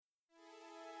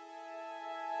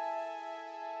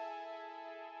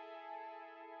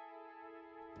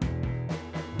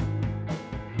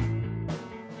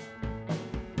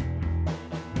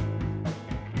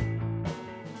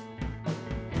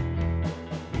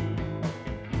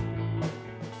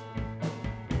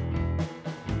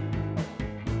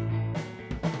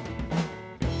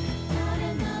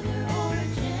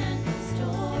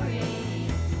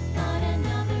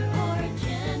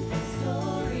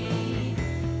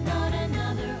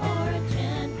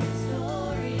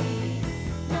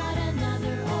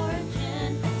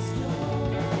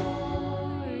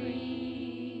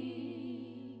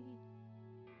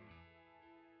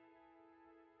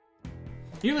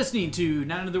You're listening to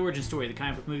Not Another Origin Story, the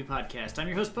comic book movie podcast. I'm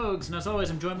your host, Pogues, and as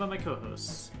always, I'm joined by my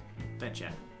co-hosts, Ben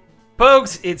Chat.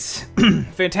 Pogues, it's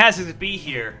fantastic to be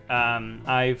here.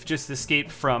 I've just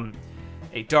escaped from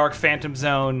a dark phantom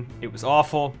zone. It was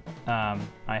awful. I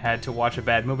had to watch a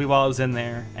bad movie while I was in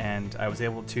there, and I was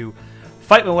able to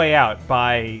fight my way out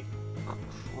by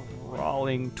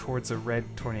crawling towards a red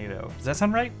tornado. Does that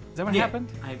sound right? Is that what happened?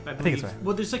 I think it's right.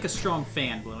 Well, there's like a strong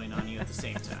fan blowing on you at the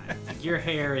same time. Like, your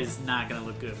hair is not going to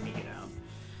look good when you get out.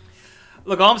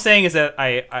 Look, all I'm saying is that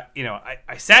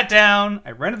I sat down,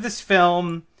 I rented this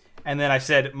film, and then I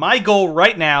said, my goal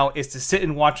right now is to sit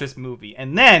and watch this movie.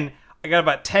 And then I got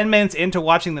about 10 minutes into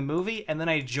watching the movie, and then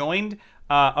I joined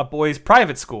a boys'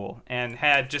 private school and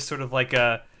had just sort of like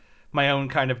my own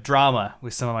kind of drama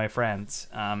with some of my friends.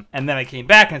 And then I came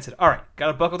back and I said, all right, got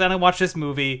to buckle down and watch this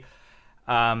movie.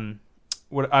 I'm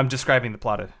describing the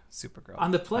plot of Supergirl.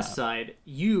 On the plus side,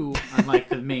 you, unlike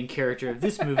the main character of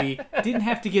this movie, didn't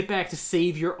have to get back to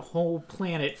save your whole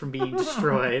planet from being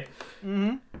destroyed.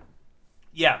 Mm-hmm.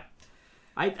 Yeah.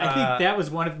 I think that was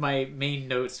one of my main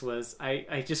notes was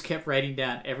I just kept writing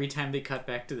down every time they cut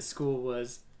back to the school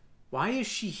was, why is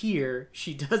she here?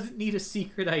 She doesn't need a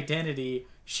secret identity.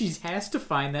 She has to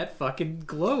find that fucking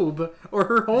globe or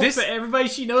her whole everybody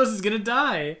she knows is going to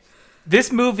die.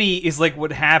 This movie is like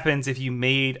what happens if you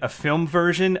made a film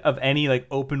version of any like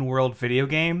open world video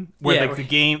game where the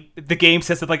game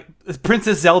says that like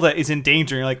Princess Zelda is in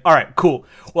danger. And you're like, all right, cool.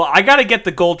 Well, I got to get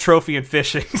the gold trophy in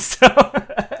fishing. So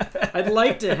I'd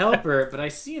like to help her, but I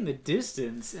see in the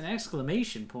distance an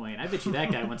exclamation point. I bet you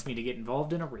that guy wants me to get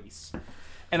involved in a race.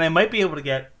 And I might be able to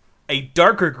get a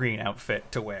darker green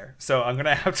outfit to wear. So I'm going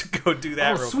to have to go do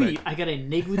that real sweet. quick. I got a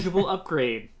negligible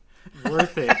upgrade.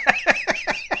 Worth it.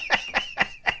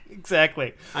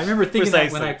 Exactly. I remember thinking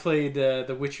that when I played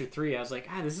The Witcher 3, I was like,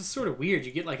 this is sort of weird.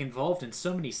 You get like involved in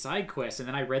so many side quests, and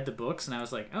then I read the books, and I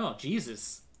was like, oh,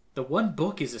 Jesus. The one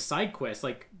book is a side quest.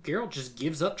 Like, Geralt just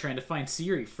gives up trying to find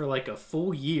Ciri for like a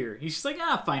full year. He's just like,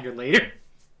 I'll find her later.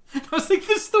 I was like,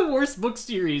 this is the worst book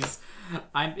series.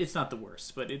 It's not the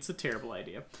worst, but it's a terrible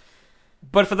idea.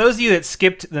 But for those of you that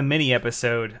skipped the mini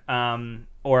episode,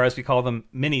 or as we call them,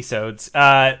 mini-sodes,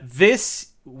 this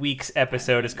week's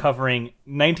episode is covering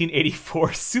 1984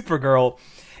 Supergirl,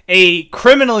 a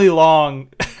criminally long,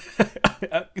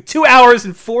 2 hours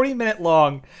and 40-minute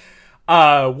long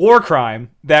war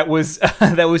crime that was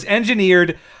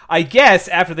engineered, I guess,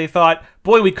 after they thought,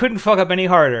 boy, we couldn't fuck up any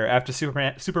harder after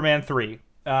Superman 3.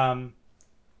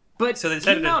 But so they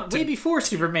came out way before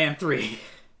Superman 3.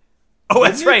 Oh,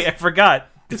 that's right. I forgot.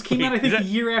 This came out, I think, a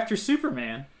year after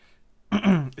Superman.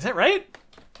 Is that right?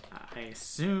 I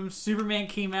assume Superman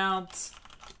came out...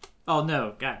 Oh,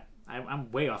 no. God. I'm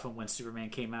way off on when Superman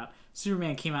came out.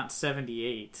 Superman came out in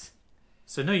 1978.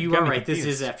 So, no, you are right. Confused.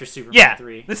 This is after Superman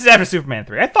 3. Yeah, this is after Superman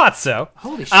 3. I thought so.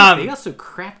 Holy shit. They also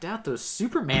crapped out those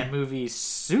Superman movies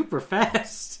super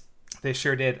fast. They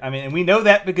sure did. I mean, and we know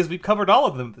that because we've covered all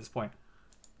of them at this point.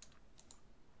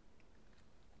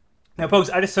 Now, folks,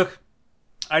 I just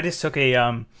took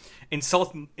a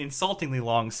insultingly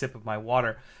long sip of my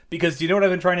water because do you know what I've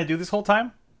been trying to do this whole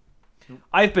time?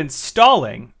 I've been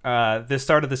stalling the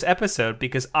start of this episode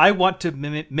because I want to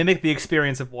mimic the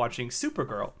experience of watching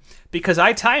Supergirl because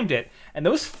I timed it and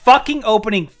those fucking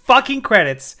opening fucking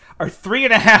credits are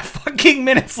 3.5 fucking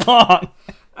minutes long.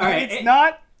 All right, it's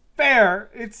not fair.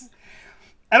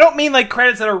 I don't mean like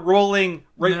credits that are rolling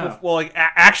before like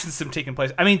action some taking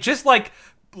place. I mean just like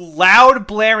loud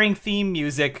blaring theme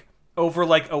music over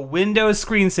like a Windows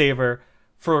screensaver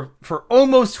for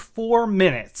almost 4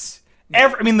 minutes.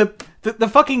 I mean the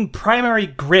fucking primary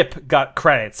grip got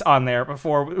credits on there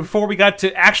before we got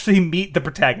to actually meet the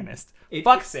protagonist.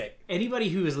 Fuck's sake. Anybody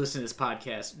who has listened to this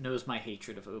podcast knows my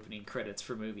hatred of opening credits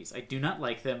for movies. I do not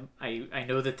like them. I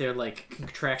know that they're like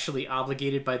contractually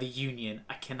obligated by the union.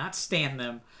 I cannot stand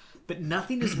them. But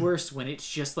nothing is worse when it's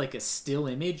just like a still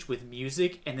image with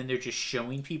music and then they're just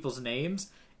showing people's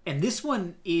names. And this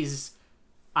one is...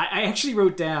 I actually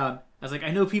wrote down... I was like,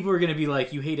 I know people are going to be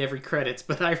like, you hate every credits,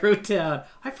 but I wrote down,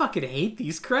 I fucking hate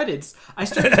these credits. I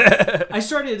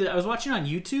was watching on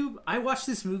YouTube. I watched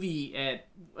this movie at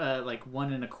like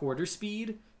 1 1/4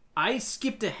 speed. I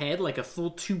skipped ahead like a full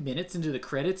 2 minutes into the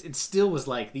credits and still was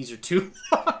like, these are too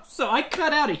long. So I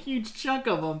cut out a huge chunk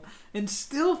of them and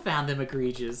still found them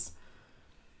egregious.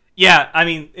 Yeah, I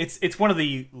mean, it's one of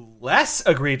the less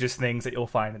egregious things that you'll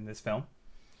find in this film.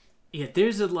 Yeah,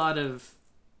 there's a lot of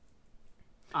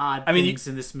odd things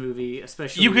in this movie,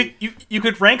 especially... You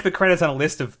could rank the credits on a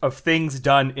list of things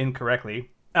done incorrectly.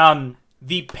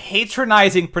 the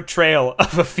patronizing portrayal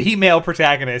of a female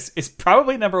protagonist is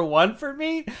probably number one for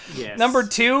me. Yes. Number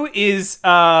two is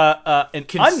an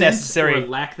Consent unnecessary or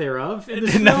lack thereof in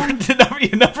this film.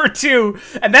 number two,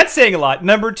 and that's saying a lot.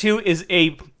 Number two is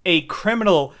a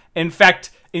criminal, in fact,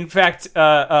 almost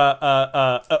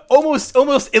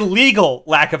illegal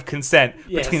lack of consent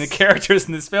between the characters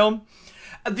in this film.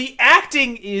 The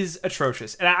acting is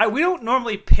atrocious, and we don't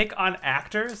normally pick on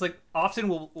actors. Like, often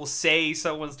we'll say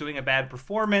someone's doing a bad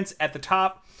performance at the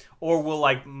top, or we'll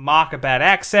like mock a bad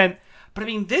accent. But I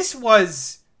mean, this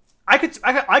was I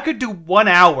could do 1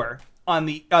 hour on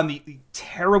the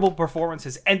terrible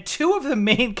performances, and two of the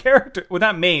main characters, well,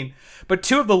 not main, but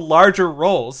two of the larger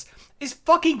roles is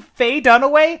fucking Faye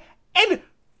Dunaway and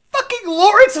fucking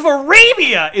Lawrence of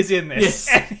Arabia is in this.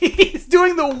 Yes. And he's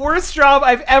doing the worst job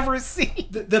I've ever seen.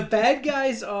 The bad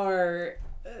guys are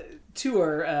two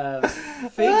are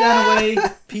Faye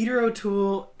Dunaway, Peter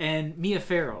O'Toole, and Mia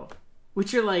Farrow,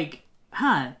 which are like,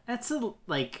 that's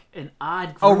an odd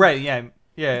group. Oh right,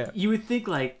 yeah. You would think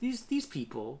like these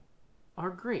people are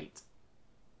great.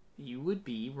 You would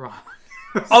be wrong.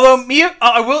 Although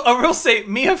I will say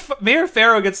Mia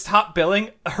Farrow gets top billing.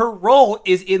 Her role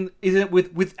is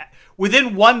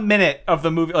within 1 minute of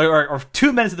the movie, or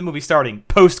 2 minutes of the movie starting,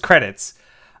 post credits.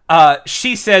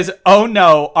 She says, "Oh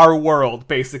no, our world,"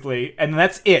 basically, and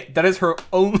that's it. That is her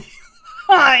only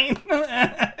line.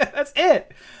 That's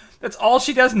it. That's all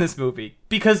she does in this movie.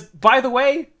 Because, by the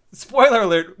way, spoiler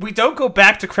alert: we don't go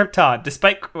back to Krypton,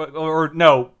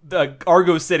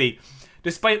 Argo City,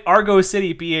 despite Argo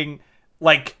City being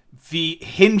like the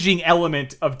hinging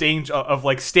element of danger of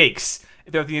like stakes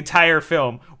throughout the entire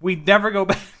film. We never go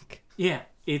back. Yeah,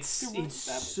 it's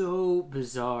so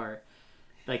bizarre.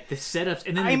 Like the setups,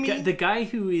 and then the guy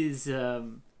who is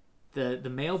the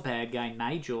male bad guy,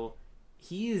 Nigel,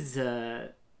 he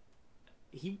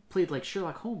played like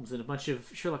Sherlock Holmes in a bunch of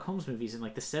Sherlock Holmes movies in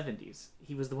like the 70s.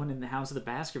 He was the one in the House of the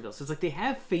Baskervilles. So it's like they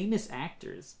have famous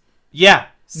actors. Yeah,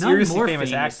 None seriously more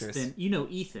famous actors. Than,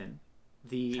 Ethan,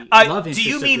 the love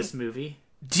interest of this movie.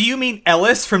 Do you mean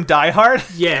Ellis from Die Hard?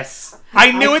 Yes.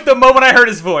 I knew it the moment I heard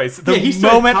his voice. He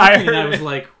started talking, and I was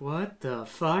like, what the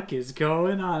fuck is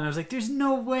going on? And I was like, there's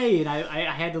no way. And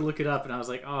I had to look it up, and I was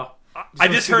like, oh. I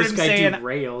just heard him saying...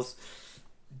 rails.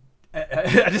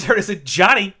 I just heard him say,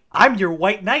 "Johnny, I'm your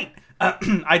white knight."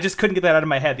 I just couldn't get that out of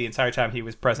my head the entire time he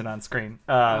was present on screen.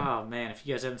 Oh, man. If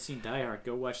you guys haven't seen Die Hard,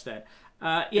 go watch that.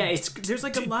 There's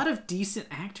like a lot of decent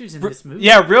actors in this movie.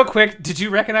 Yeah, real quick, did you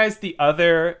recognize the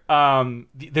other?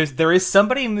 There is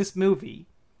somebody in this movie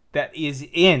that is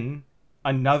in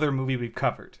another movie we've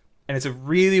covered, and it's a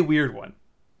really weird one.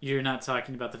 You're not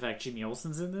talking about the fact Jimmy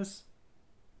Olsen's in this?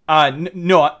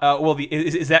 No. Well,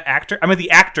 is that actor? I mean,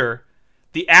 the actor.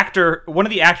 One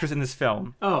of the actors in this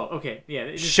film. Oh, okay,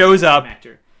 yeah. Shows up.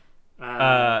 Actor.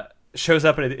 Shows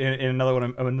up in another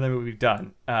movie we've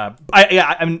done.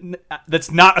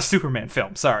 That's not a Superman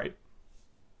film. Sorry,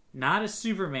 not a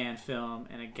Superman film,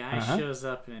 and a guy shows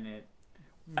up in it.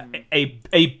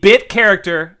 A bit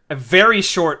character, a very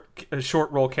short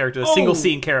role character, a single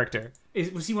scene character.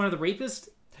 Was he one of the rapists?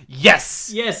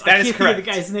 Yes, yes. That I is can't correct. think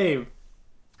of the guy's name.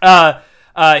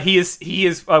 He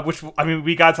is. Which I mean,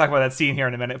 we gotta talk about that scene here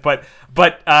in a minute. But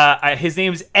his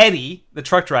name's Eddie, the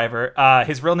truck driver.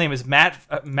 His real name is Matt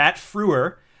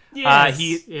Frewer. Yes.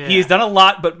 He has done a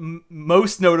lot, but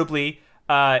most notably,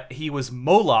 he was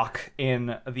Moloch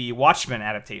in the Watchmen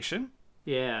adaptation.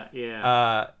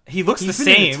 Yeah. He looks He's the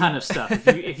been same. in a ton of stuff.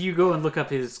 If you go and look up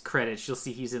his credits, you'll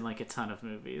see he's in like a ton of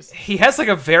movies. He has like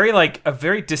a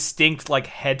very distinct like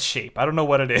head shape. I don't know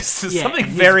what it is. It's something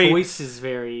his very. His voice is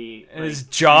very. Like, his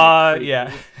jaw,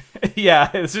 yeah,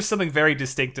 yeah. It's just something very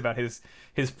distinct about his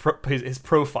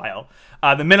profile.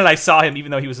 The minute I saw him, even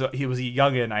though he was a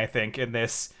youngin, I think in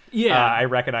this, I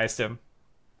recognized him.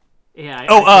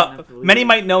 Yeah. Many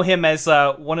might know him as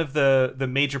one of the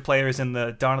major players in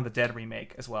the Dawn of the Dead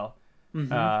remake as well.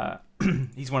 Mm-hmm.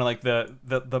 He's one of like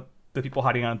the people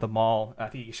hiding out at the mall. I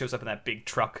think he shows up in that big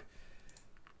truck.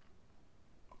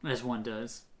 As one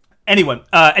does. Anyway,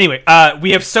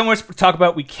 we have so much to talk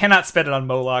about. We cannot spend it on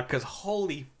Moloch because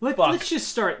holy fuck. Let's just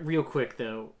start real quick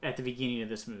though at the beginning of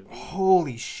this movie.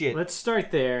 Holy shit. Let's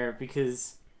start there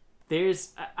because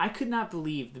I could not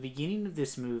believe the beginning of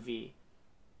this movie.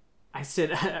 I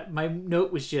said, my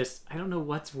note was just, I don't know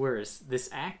what's worse. This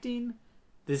acting,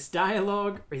 this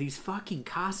dialogue, or these fucking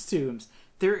costumes.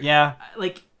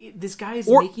 Like, this guy is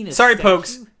making a statue.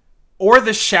 Folks. Or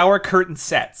the shower curtain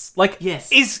sets. Like,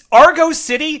 yes. Is Argo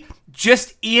City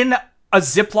just in a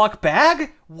Ziploc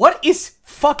bag? What is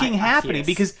fucking happening? Yes.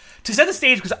 Because, to set the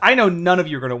stage, because I know none of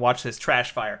you are going to watch this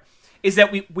trash fire. is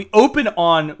that we open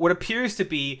on what appears to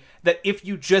be that if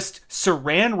you just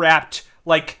saran wrapped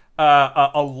like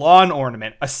a lawn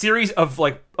ornament, a series of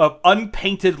of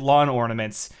unpainted lawn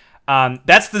ornaments.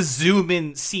 That's the zoom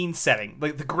in scene setting,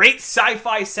 like the great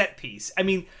sci-fi set piece. I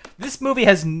mean, this movie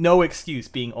has no excuse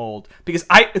being old, because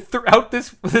throughout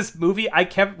this movie I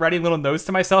kept writing little notes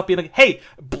to myself being like, hey,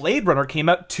 Blade Runner came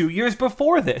out 2 years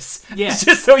before this. Yeah.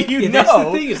 Just so you know. That's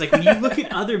the thing, is like when you look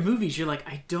at other movies, you're like,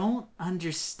 I don't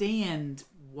understand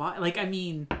why. Like, I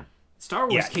mean, Star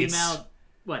Wars came out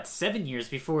 7 years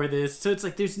before this, so it's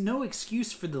like there's no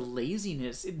excuse for the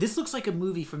laziness. This looks like a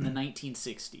movie from the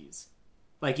 1960s.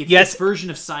 Like, it's its version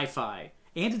of sci-fi,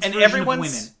 and it's version of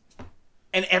women.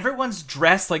 And everyone's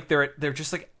dressed like they're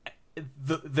just like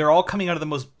they're all coming out of the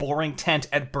most boring tent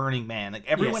at Burning Man. Like,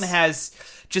 everyone has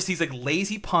just these like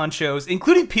lazy ponchos,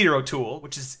 including Peter O'Toole,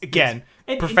 which is again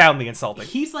profoundly insulting.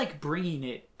 He's like bringing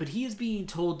it, but he is being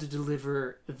told to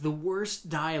deliver the worst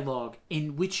dialogue,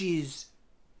 in which is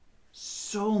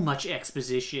so much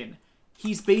exposition.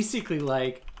 He's basically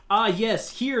like, ah,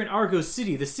 yes, here in Argo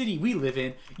City, the city we live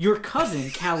in, your cousin,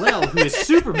 Kal-El, who is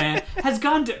Superman, has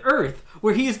gone to Earth,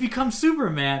 where he has become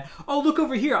Superman. Oh, look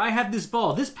over here, I have this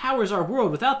ball. This powers our world.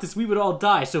 Without this, we would all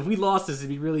die, so if we lost this, it'd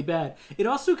be really bad. It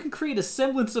also can create a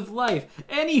semblance of life.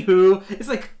 Anywho, it's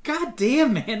like, god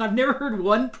damn, man, I've never heard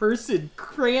one person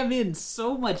cram in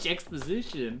so much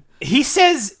exposition. He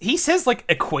says like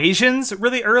equations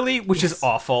really early, which is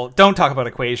awful. Don't talk about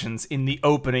equations in the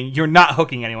opening. You're not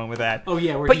hooking anyone with that. Oh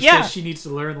yeah, he says she needs to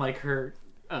learn like her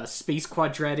space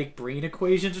quadratic brain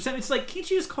equations or something. It's like, can't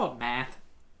you just call it math?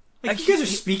 Like, you guys are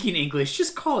speaking English,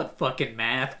 just call it fucking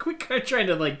math. Quit trying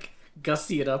to like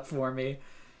gussy it up for me.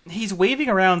 He's waving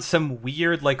around some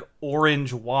weird like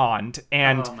orange wand,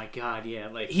 and oh my god, yeah,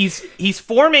 like he's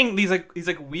forming these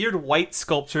weird white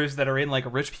sculptures that are in like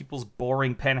rich people's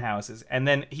boring penthouses, and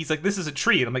then he's like, this is a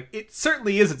tree, and I'm like, it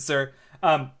certainly isn't, sir.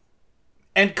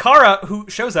 And Kara, who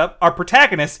shows up, our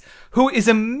protagonist, who is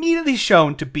immediately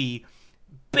shown to be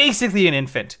basically an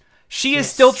infant. She is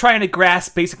still trying to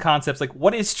grasp basic concepts like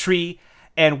what is tree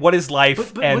and what is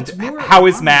life and how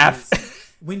is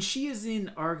math. When she is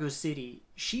in Argo City,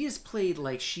 she is played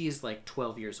like she is like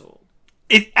 12 years old.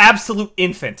 It's absolute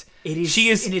infant. It is. She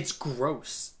is, and it's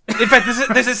gross. In fact,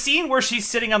 there's a scene where she's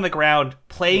sitting on the ground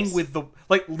playing with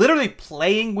literally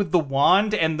playing with the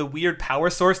wand and the weird power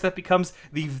source that becomes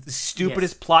the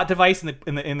stupidest plot device in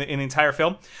the entire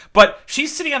film. But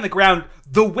she's sitting on the ground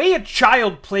the way a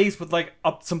child plays with like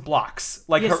up some blocks,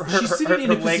 like she's sitting in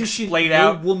a legs position splayed no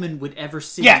out. woman would ever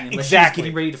sit in unless exactly. she's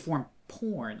getting ready to form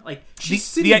porn. Like, she's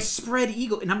sitting spread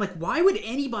eagle, and I'm like, why would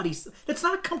anybody? That's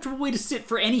not a comfortable way to sit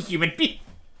for any human being.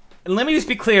 And let me just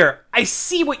be clear. I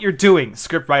see what you're doing,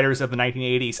 scriptwriters of the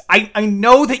 1980s. I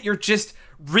know that you're just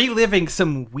reliving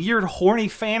some weird, horny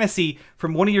fantasy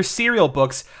from one of your serial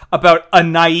books about a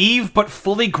naive but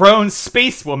fully grown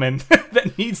space woman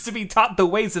that needs to be taught the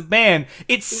ways of man.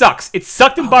 It sucks. It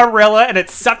sucked in Barbarella, and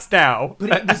it sucks now.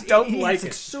 But I don't like it. It's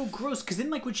like so gross, because then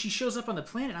like when she shows up on the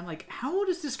planet, I'm like, how old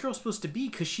is this girl supposed to be?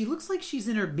 Because she looks like she's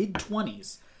in her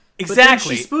mid-20s. Exactly. But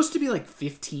she's supposed to be like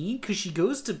 15 because she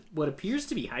goes to what appears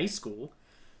to be high school.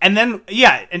 And then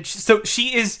so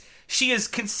she is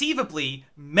conceivably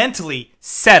mentally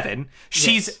 7.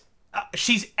 She's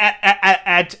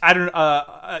at I don't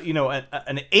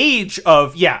an age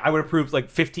of I would approve like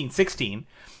 15, 16,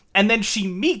 and then she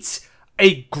meets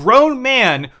a grown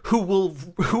man who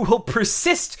will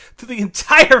persist through the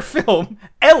entire film.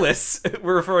 Ellis,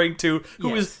 we're referring to,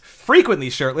 who is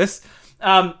frequently shirtless.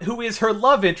 Who is her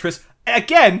love interest,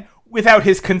 again, without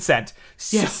his consent.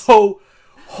 Yes. So,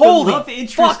 holy the love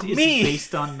interest is me.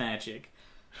 based on magic.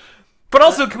 But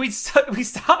also, can we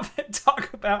stop and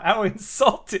talk about how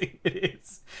insulting it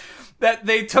is that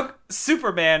they took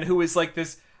Superman, who is like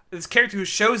this character who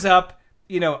shows up,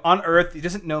 on Earth. He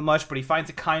doesn't know much, but he finds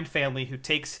a kind family who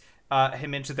takes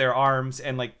him into their arms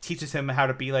and like teaches him how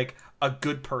to be like a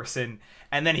good person.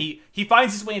 And then he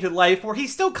finds his way into life where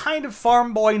he's still kind of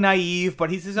farm boy naive, but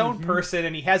he's his own person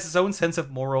and he has his own sense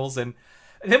of morals. And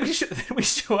then we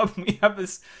show up and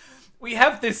we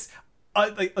have this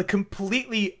a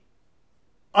completely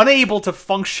unable to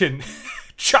function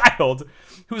child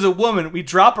who's a woman. We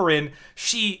drop her in.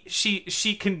 She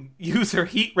can use her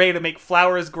heat ray to make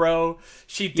flowers grow.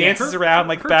 She dances around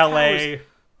like ballet.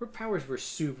 Her powers were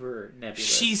super nebulous.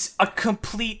 She's a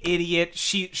complete idiot.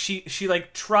 She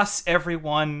like trusts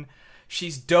everyone.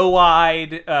 She's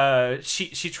doe-eyed.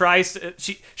 She tries to,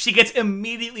 she gets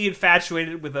immediately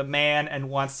infatuated with a man and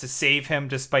wants to save him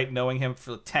despite knowing him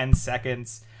for 10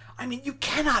 seconds. I mean, you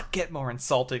cannot get more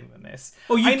insulting than this.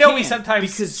 Oh, you I know can, we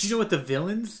sometimes because you know what the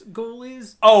villain's goal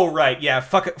is? Oh right, yeah,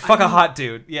 fuck a hot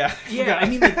dude. Yeah. Yeah, I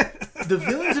mean, like, the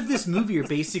villains of this movie are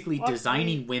basically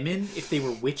designing women if they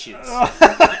were witches.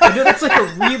 I know that's like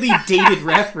a really dated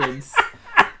reference.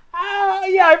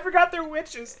 Yeah, I forgot they're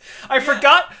witches. I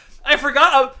forgot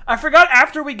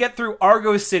after we get through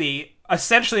Argo City,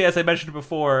 essentially, as I mentioned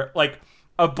before, like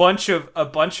a bunch of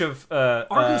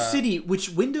Argo City, which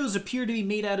windows appear to be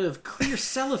made out of clear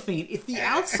cellophane. If the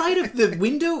outside of the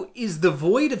window is the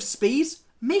void of space,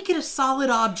 make it a solid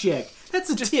object. That's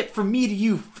a tip from me to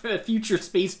you, future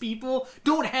space people.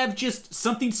 Don't have just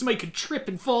something somebody could trip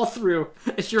and fall through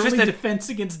as your only defense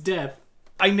against death.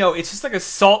 I know, it's just like a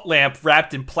salt lamp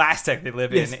wrapped in plastic they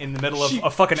live in the middle of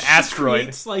a fucking asteroid.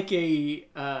 It's like a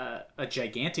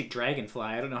gigantic dragonfly.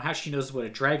 I don't know how she knows what a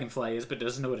dragonfly is, but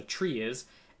doesn't know what a tree is.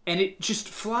 And it just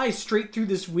flies straight through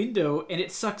this window, and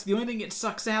it sucks. The only thing it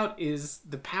sucks out is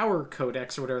the power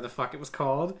codex, or whatever the fuck it was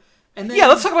called. And then, yeah,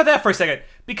 let's talk about that for a second.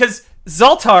 Because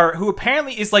Zoltar, who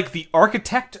apparently is like the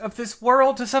architect of this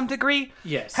world to some degree,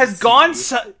 yes, has gone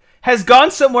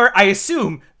somewhere, I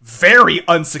assume, very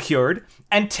unsecured,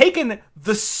 and taken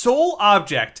the sole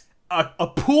object, a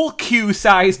pool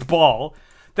cue-sized ball,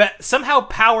 that somehow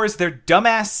powers their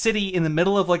dumbass city in the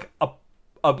middle of like a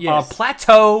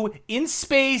plateau in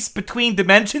space between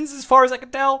dimensions, as far as I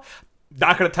can tell.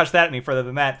 Not going to touch that any further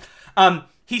than that.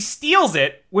 He steals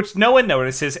it, which no one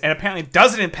notices, and apparently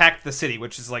doesn't impact the city,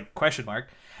 which is like question mark.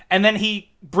 And then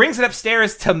he brings it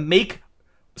upstairs to make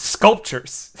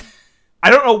sculptures. I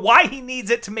don't know why he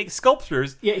needs it to make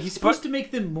sculptures. Yeah, he's supposed to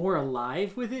make them more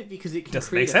alive with it because it can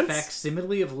create a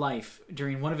facsimile of life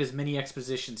during one of his many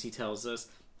expositions, he tells us.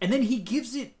 And then he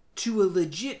gives it to a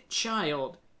legit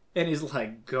child and is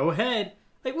like, go ahead.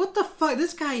 Like, what the fuck?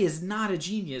 This guy is not a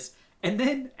genius. And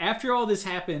then, after all this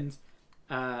happens,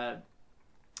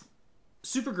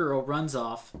 Supergirl runs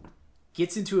off,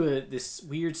 gets into this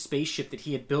weird spaceship that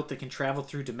he had built that can travel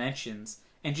through dimensions,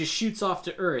 and just shoots off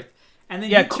to Earth. And then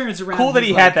he turns around. Cool that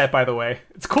he had that, by the way.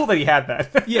 It's cool that he had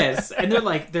that. Yes, and they're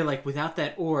like, without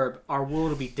that orb, our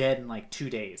world will be dead in like 2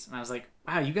 days. And I was like,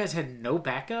 wow, you guys had no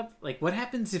backup? Like, what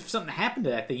happens if something happened to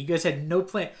that thing? You guys had no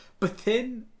plan. But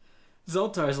then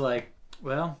Zoltar's like,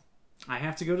 well, I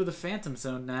have to go to the Phantom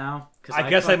Zone now. I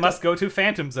guess I must go to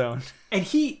Phantom Zone. And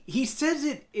he says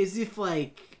it as if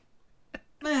like,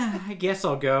 I guess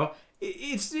I'll go.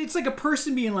 It's like a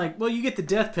person being like, well, you get the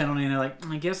death penalty, and they're like,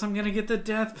 I guess I'm gonna get the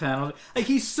death penalty. Like,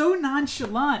 he's so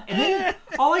nonchalant, and then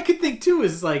all I could think too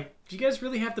is like, do you guys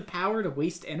really have the power to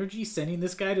waste energy sending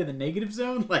this guy to the negative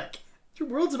zone? Like, your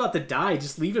world's about to die,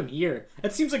 just leave him here.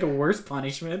 That seems like a worse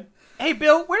punishment. Hey,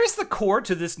 Bill, where's the core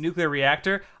to this nuclear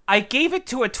reactor? I gave it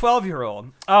to a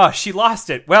 12-year-old. Oh, she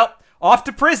lost it. Well, off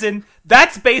to prison.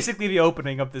 That's basically the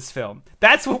opening of this film.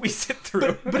 That's what we sit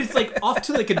through. But it's like off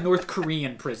to like a North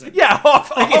Korean prison. Yeah,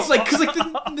 it's like, because like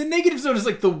the negative zone is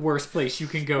like the worst place you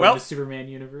can go in the Superman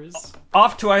universe.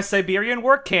 Off to a Siberian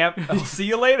work camp. I'll see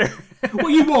you later. Well,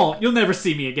 you won't. You'll never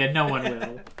see me again. No one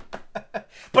will.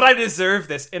 But I deserve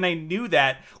this, and I knew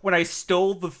that when I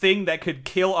stole the thing that could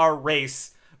kill our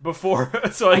race before,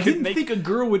 so I didn't think a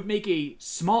girl would make a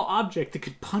small object that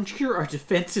could puncture our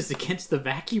defenses against the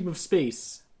vacuum of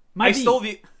space. I stole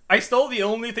the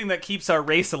only thing that keeps our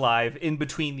race alive in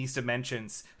between these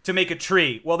dimensions to make a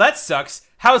tree. Well, that sucks.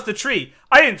 How's the tree?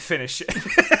 I didn't finish it.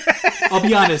 I'll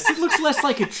be honest. It looks less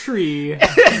like a tree.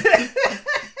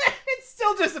 It's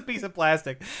still just a piece of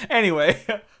plastic. Anyway,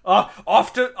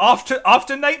 off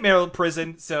to Nightmare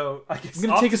Prison. So I guess I'm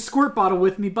gonna take a squirt bottle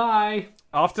with me. Bye.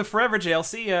 Off to Forever Jail.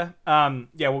 See ya.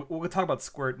 Yeah, we'll talk about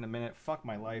Squirt in a minute. Fuck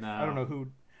my life. No. I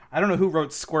don't know who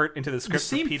wrote Squirt into the script. The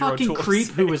same for Peter fucking O'Toole's creep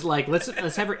who was like, let's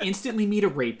have her instantly meet a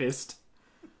rapist.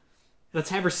 Let's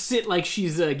have her sit like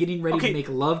she's getting ready to make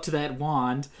love to that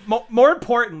wand. More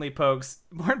importantly, Pogues.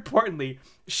 More importantly,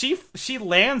 she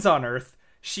lands on Earth.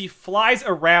 She flies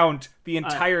around the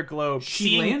entire globe.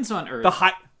 She lands on Earth.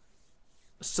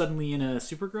 Suddenly in a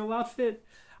Supergirl outfit.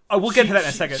 We'll get to that in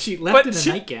a second. She left in a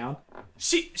nightgown.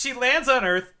 She lands on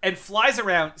Earth and flies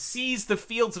around, sees the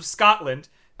fields of Scotland,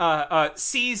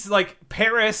 sees like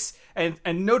Paris and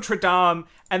Notre Dame,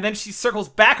 and then she circles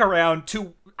back around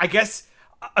to, I guess,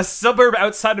 a suburb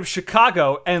outside of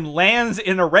Chicago and lands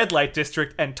in a red light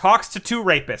district and talks to two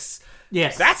rapists.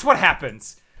 Yes. That's what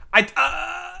happens.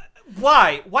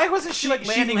 Why? Why wasn't she like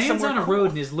landing somewhere? She lands on a cool? road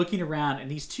and is looking around, and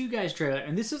these two guys drive out.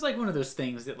 And this is like one of those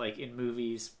things that, like, in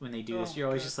movies, when they do this, you're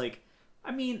always just like,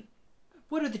 I mean,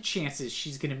 what are the chances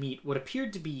she's going to meet what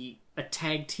appeared to be a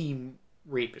tag team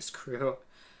rapist crew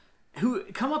who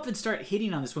come up and start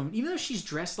hitting on this woman, even though she's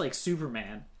dressed like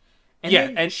Superman?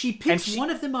 And then she picks one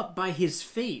of them up by his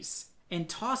face and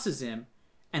tosses him.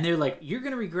 And they're like, "You're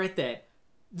going to regret that."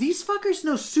 These fuckers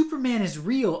know Superman is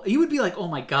real. You would be like, "Oh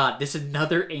my god, this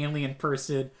another alien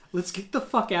person. Let's get the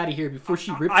fuck out of here before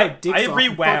she rips our dicks off." I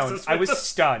rewound. I was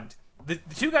stunned. The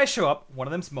two guys show up. One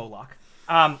of them's Moloch.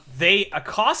 They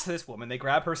accost this woman. They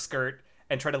grab her skirt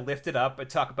and try to lift it up and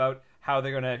talk about how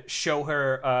they're going to show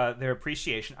her their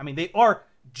appreciation. I mean, they are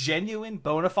genuine,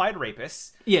 bona fide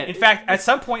rapists. Yeah. In fact, at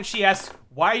some point, she asks,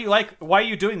 "Why are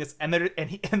you doing this?" And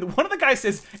one of the guys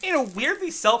says, in a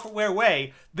weirdly self-aware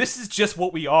way, "This is just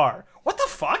what we are." What the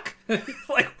fuck?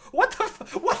 Like, what the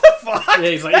fuck? Yeah,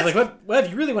 he's like, what?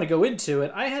 You really want to go into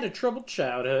it? I had a troubled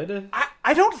childhood.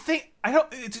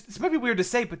 It's maybe weird to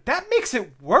say, but that makes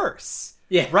it worse.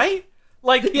 Yeah. Right?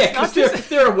 Like, yeah, because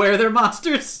they're aware they're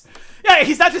monsters. Yeah,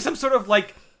 he's not just some sort of,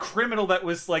 like, criminal that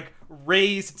was, like,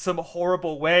 raised in some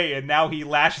horrible way and now he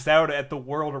lashes out at the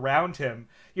world around him.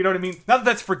 You know what I mean? Not that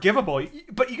that's forgivable,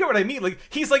 but you get what I mean. Like,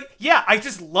 he's like, yeah, I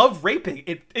just love raping.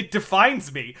 It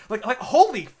defines me. Like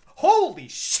holy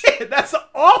shit, that's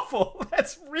awful.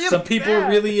 That's really Some people bad. are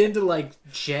really into, like,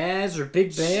 jazz or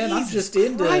big band. I'm just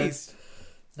into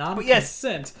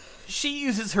non-consent. She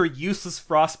uses her useless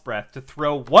frost breath to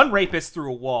throw one rapist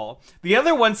through a wall. The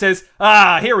other one says,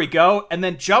 here we go, and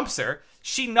then jumps her.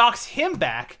 She knocks him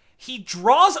back. He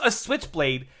draws a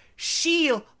switchblade. She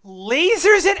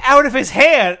lasers it out of his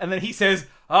hand, and then he says,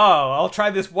 I'll try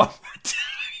this one more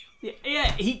time.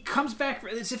 Yeah, he comes back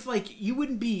as if, like, you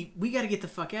wouldn't be, we gotta get the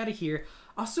fuck out of here.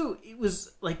 Also, it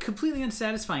was, like, completely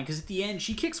unsatisfying, because at the end,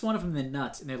 she kicks one of them in the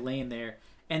nuts, and they're laying there,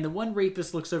 and the one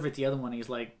rapist looks over at the other one, and he's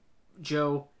like,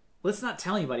 "Joe, let's not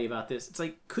tell anybody about this." It's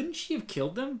like, couldn't she have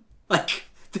killed them? Like,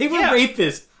 they were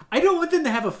rapists. I don't want them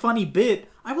to have a funny bit.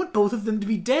 I want both of them to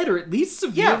be dead, or at least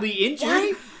severely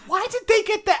injured. Why did they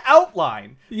get the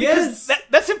outline? Yes. Because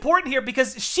that's important here,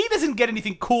 because she doesn't get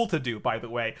anything cool to do, by the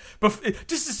way. But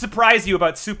just to surprise you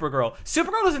about Supergirl,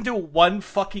 Supergirl doesn't do one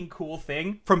fucking cool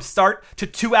thing from start to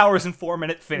 2 hours and 4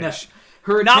 minute finish. No.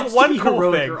 Her Not attempts one to be cool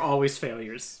heroic thing. are always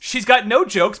failures. She's got no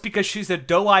jokes because she's a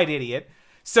doe-eyed idiot.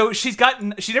 So she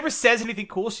never says anything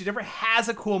cool. She never has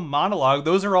a cool monologue.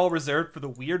 Those are all reserved for the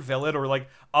weird villain or, like,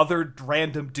 other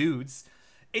random dudes.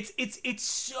 It's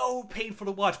so painful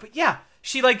to watch. But yeah,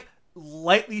 she, like,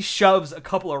 lightly shoves a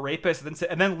couple of rapists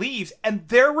and then leaves. And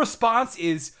their response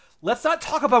is, "Let's not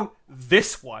talk about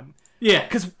this one." Yeah,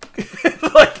 because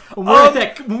like when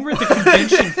we're at the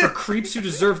convention for creeps who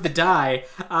deserve to die,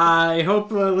 I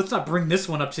hope let's not bring this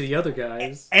one up to the other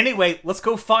guys. Anyway, let's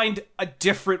go find a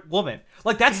different woman.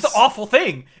 Like, that's the awful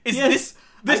thing. Is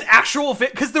this actual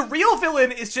because the real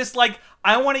villain is just like,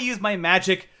 I want to use my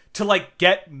magic to, like,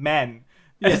 get men.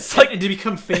 Yes, it's like, and to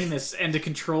become famous and to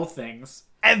control things.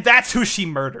 And that's who she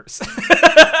murders.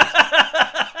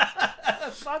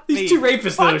 These two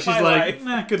rapists, though, she's like,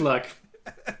 nah, good luck.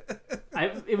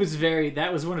 That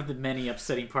was one of the many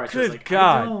upsetting parts. I was like,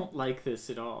 God. I don't like this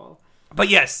at all. But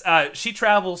yes, she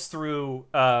travels through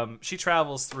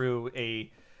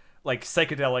a, like,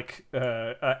 psychedelic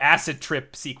acid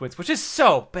trip sequence, which is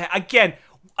so bad. Again,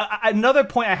 another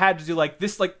point I had to do, like,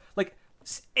 this, like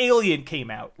Alien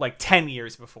came out, like, 10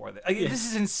 years before this. Like,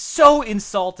 this is so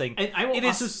insulting. And I will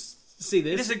also say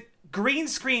this. It is a green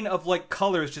screen of, like,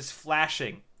 colors just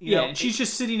flashing. You know, and she's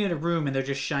just sitting in a room, and they're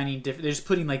just shining different. They're just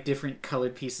putting, like, different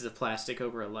colored pieces of plastic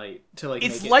over a light to, like,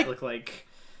 make it look like.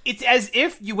 It's as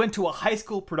if you went to a high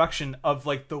school production of,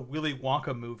 like, the Willy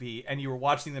Wonka movie, and you were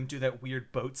watching them do that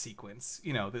weird boat sequence.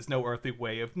 You know, there's no earthly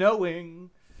way of knowing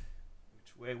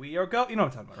which way we are going. You know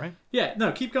what I'm talking about, right? Yeah,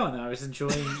 no, keep going, though. I was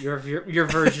enjoying your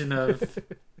version of,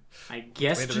 I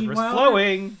guess, the river's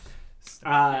flowing.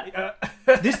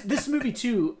 This movie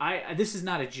too. This is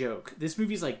not a joke. This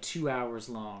movie's like 2 hours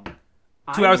long.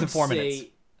 2 hours and 4 minutes.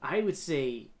 I would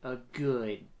say a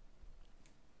good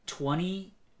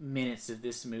 20 minutes of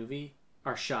this movie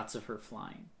are shots of her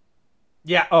flying.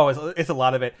 Yeah. It's a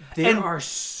lot of it. There are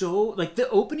so, like, the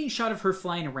opening shot of her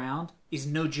flying around is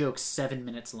no joke 7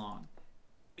 minutes long.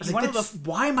 I was like,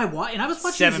 why am I watching? And I was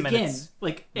watching this again,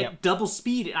 like, at double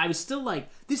speed, and I was still like,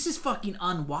 this is fucking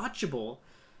unwatchable.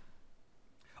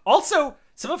 Also,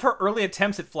 some of her early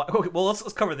attempts at flying... Okay, well,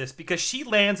 let's cover this, because she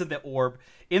lands in the orb,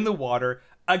 in the water,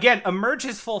 again,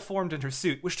 emerges full-formed in her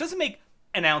suit, which doesn't make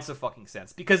an ounce of fucking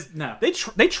sense, because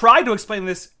they tried to explain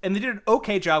this, and they did an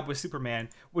okay job with Superman,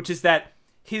 which is that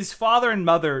his father and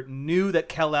mother knew that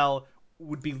Kal-El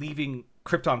would be leaving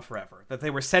Krypton forever, that they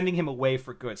were sending him away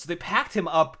for good. So they packed him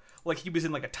up like he was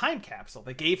in, like, a time capsule.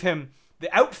 They gave him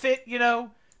the outfit, you know...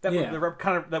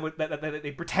 That they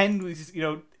pretend, you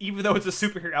know, even though it's a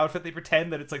superhero outfit, they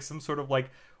pretend that it's, like, some sort of, like,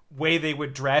 way they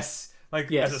would dress,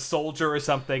 Yes. as a soldier or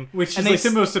something. Which and is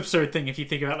like the most absurd thing if you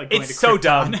think about like going It's to so Krypton,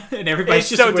 dumb. and everybody's It's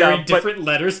just so wearing dumb, but different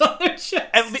letters on their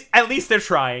chest. At least they're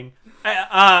trying.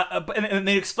 And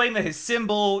they explain that his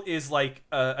symbol is like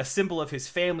a symbol of his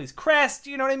family's crest.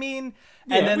 You know what I mean?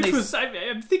 Yeah, And then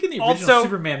I'm thinking the original Also-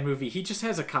 Superman movie. He just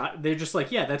has they're just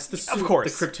like, yeah, that's the suit Of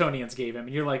course. the Kryptonians gave him,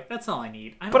 and you're like, that's all I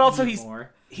need. I don't But also need more.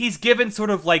 he's given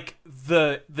sort of like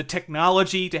the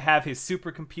technology to have his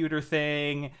supercomputer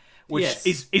thing, which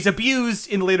Yes. is abused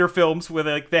in later films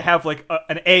where they have like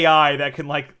an AI that can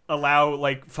like allow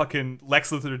like fucking Lex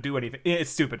Luthor to do anything.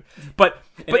 It's stupid, but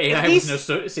And AI at least with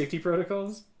no safety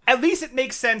protocols. at least it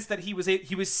makes sense that he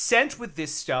was sent with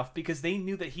this stuff because they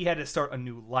knew that he had to start a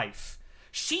new life.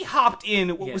 She hopped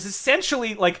in what was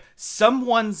essentially like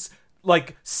someone's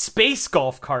like space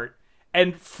golf cart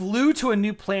and flew to a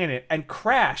new planet and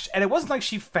crashed. And it wasn't like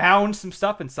she found some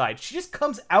stuff inside. She just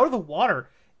comes out of the water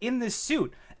in this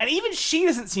suit. And even she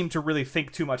doesn't seem to really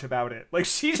think too much about it. Like,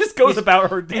 she just goes about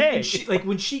her day. And she, like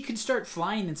when she can start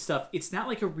flying and stuff, it's not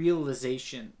like a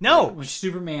realization. No. Like, when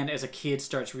Superman as a kid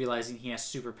starts realizing he has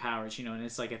superpowers, and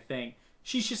it's like a thing.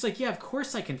 She's just like, yeah, of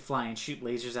course I can fly and shoot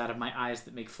lasers out of my eyes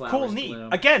that make flowers Cool, neat.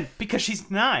 bloom. Again, because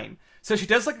she's 9. So she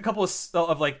does like a couple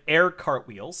of like air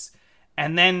cartwheels.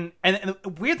 And then, and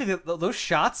weirdly, those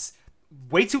shots,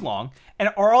 way too long, and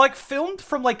are all like filmed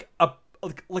from like a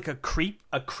creep.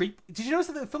 Did you notice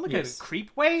that they filmed like a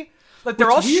creep way? Like they're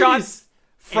all What's weird shot is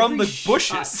from every the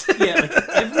bushes. Yeah, like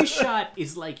every shot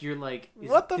is like you're like,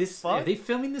 What the fuck? Are they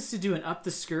filming this to do an up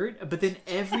the skirt? But then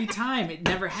every time it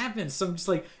never happens. So I'm just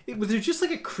like, was there just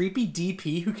like a creepy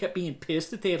DP who kept being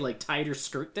pissed that they had like tied her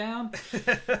skirt down?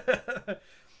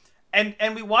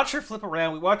 And we watch her flip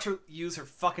around. We watch her use her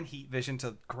fucking heat vision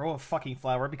to grow a fucking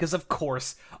flower because of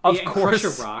course, And crush a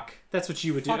rock. That's what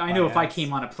you would do. Fuck I know my if I ass.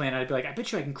 came on a planet, I'd be like, I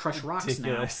bet you I can crush rocks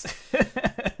Ridiculous.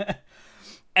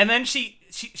 And then she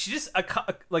just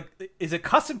is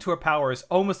accustomed to her powers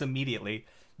almost immediately.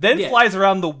 Then flies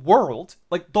around the world,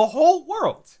 like the whole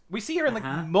world. We see her in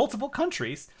like multiple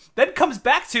countries. Then comes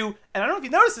back to, and I don't know if you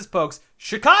noticed this, folks,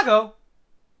 Chicago.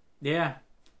 now. Yeah.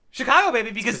 Chicago,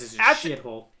 baby, because It's a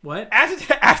shithole. What?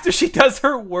 after she does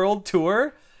her world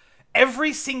tour,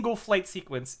 every single flight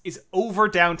sequence is over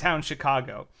downtown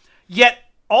Chicago. Yet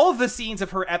all of the scenes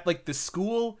of her at like the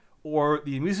school or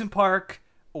the amusement park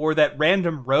or that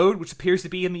random road, which appears to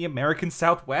be in the American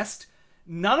Southwest,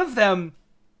 none of them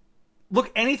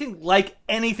look anything like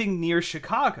anything near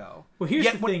Chicago. Well, here's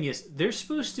the thing is, they're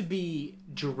supposed to be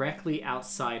directly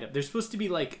outside of... They're supposed to be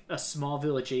like a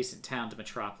Smallville adjacent town to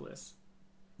Metropolis.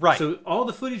 Right. So all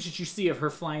the footage that you see of her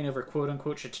flying over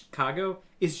quote-unquote Chicago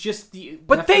is just the...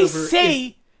 But they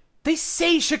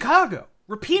say Chicago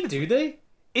repeatedly. Do they?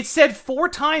 It's said 4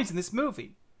 times in this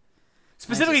movie.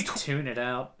 Specifically, tune it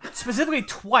out. Specifically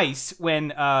twice when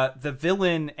the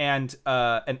villain and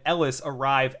Ellis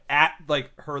arrive at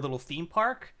like her little theme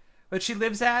park that she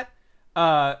lives at.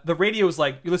 The radio is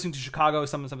like, you're listening to Chicago,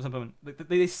 something.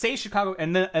 They say Chicago,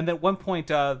 and then at one point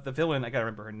the villain, I gotta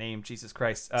remember her name, Jesus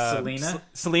Christ,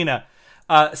 Selena.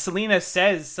 Selena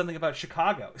says something about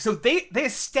Chicago, so they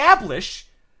establish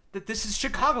that this is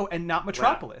Chicago and not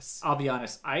Metropolis. I'll be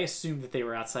honest, I assumed that they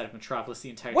were outside of Metropolis the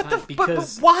entire What time.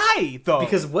 but why though?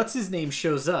 Because what's his name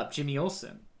shows up, Jimmy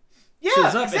Olsen. Yeah,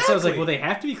 shows up, exactly. and so I was like, well, they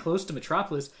have to be close to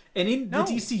Metropolis. And in the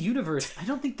DC universe, I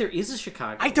don't think there is a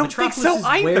Chicago. I don't Metropolis think so is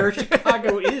either. Where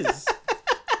Chicago is.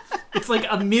 It's like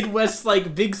a Midwest,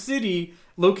 like big city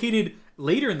located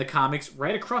later in the comics,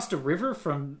 right across the river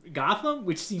from Gotham,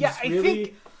 which seems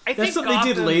really. That's something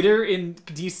they did later in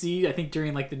DC. I think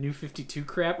during like the New 52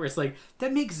 crap, where it's like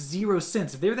that makes zero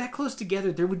sense. If they were that close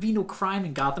together, there would be no crime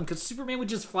in Gotham because Superman would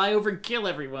just fly over and kill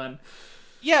everyone.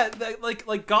 Yeah,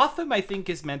 like Gotham, I think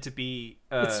is meant to be.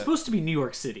 It's supposed to be New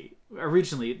York City.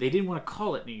 Originally, they didn't want to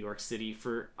call it New York City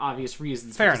for obvious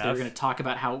reasons. Fair because enough. They were going to talk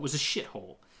about how it was a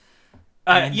shithole.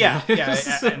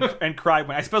 And cry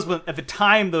when I suppose at the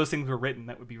time those things were written,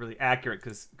 that would be really accurate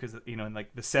because in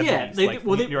like the 70s,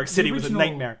 New York City was a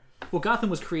nightmare. Well,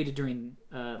 Gotham was created during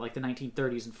like the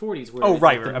 1930s and 40s,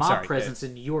 where the mob presence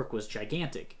in New York was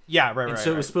gigantic. Yeah, right. And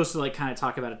so it was supposed to like kind of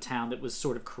talk about a town that was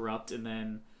sort of corrupt, and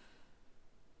then.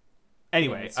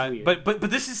 Anyway, but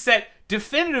this is set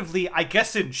definitively, I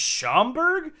guess, in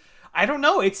Schaumburg. I don't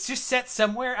know. It's just set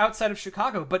somewhere outside of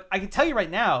Chicago. But I can tell you right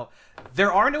now,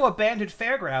 there are no abandoned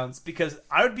fairgrounds because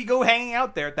I would go hanging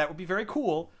out there. That would be very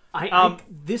cool.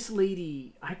 This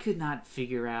lady, I could not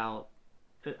figure out.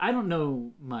 I don't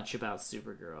know much about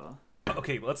Supergirl.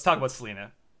 Okay, let's talk about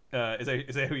Selena.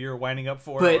 Is that who you're winding up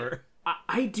for? But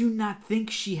I do not think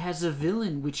she has a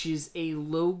villain, which is a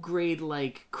low grade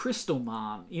like Crystal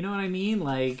Mom. You know what I mean?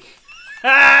 Like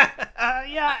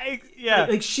Yeah.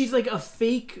 Like she's like a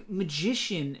fake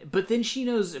magician, but then she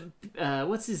knows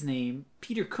what's his name,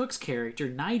 Peter Cook's character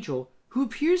Nigel, who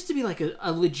appears to be like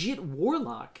a legit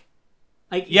warlock.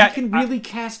 Like he can really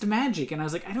cast magic, and I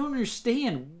was like, I don't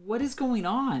understand what is going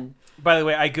on. By the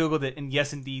way, I googled it, and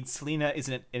yes, indeed, Selena is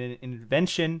an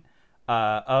invention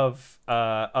of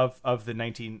the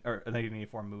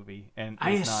 1984 movie, and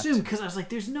I assume because I was like,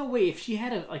 there's no way if she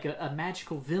had a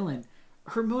magical villain,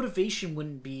 her motivation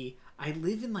wouldn't be I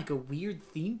live in like a weird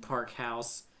theme park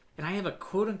house and I have a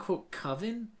quote unquote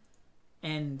coven,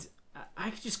 and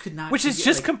I just could not. Which is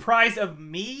just comprised of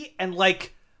me and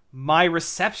like my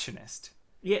receptionist.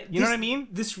 Yeah, you know what I mean.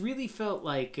 This really felt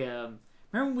like.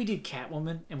 Remember when we did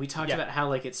Catwoman and we talked about how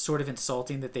like it's sort of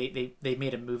insulting that they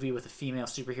made a movie with a female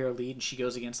superhero lead and she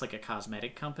goes against like a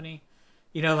cosmetic company,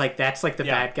 you know, like that's like the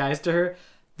bad guys to her.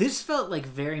 This felt like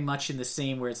very much in the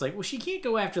same where it's like, well, she can't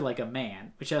go after like a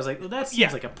man, which I was like, well, that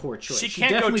seems like a poor choice. She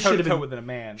can't go toe-to-toe with a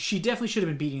man. She definitely should have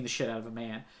been beating the shit out of a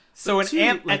man. So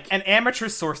an amateur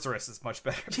sorceress is much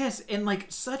better. Yes, and like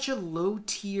such a low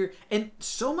tier, and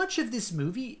so much of this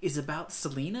movie is about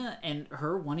Selena and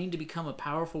her wanting to become a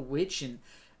powerful witch and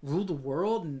rule the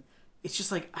world, and it's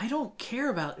just like, I don't care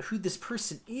about who this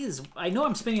person is. I know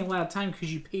I'm spending a lot of time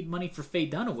because you paid money for Faye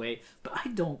Dunaway, but I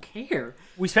don't care.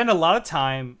 We spend a lot of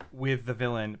time with the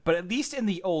villain, but at least in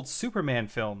the old Superman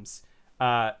films,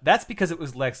 that's because it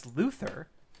was Lex Luthor,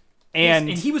 and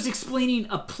he was explaining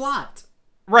a plot.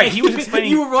 Right, he was explaining.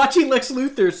 You were watching Lex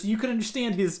Luthor, so you could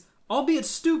understand his, albeit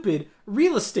stupid,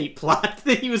 real estate plot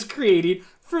that he was creating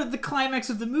for the climax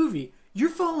of the movie. You're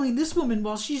following this woman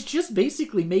while she's just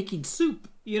basically making soup,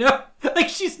 you know? Like,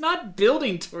 she's not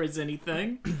building towards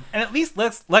anything. And at least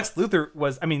Lex Luthor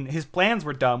was, I mean, his plans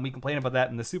were dumb. We complain about that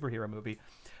in the superhero movie.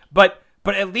 But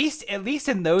at least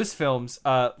in those films,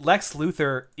 Lex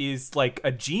Luthor is like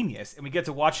a genius, and we get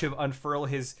to watch him unfurl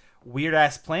his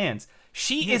weird-ass plans.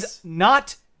 She is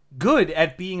not good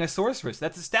at being a sorceress.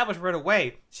 That's established right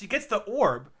away. She gets the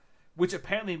orb, which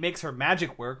apparently makes her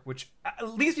magic work, which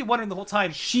leaves me wondering the whole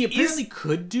time. She apparently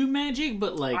could do magic,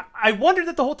 but like... I wondered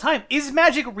that the whole time. Is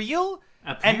magic real?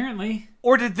 Apparently.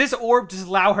 Or did this orb just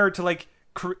allow her to like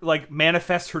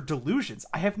manifest her delusions?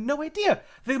 I have no idea.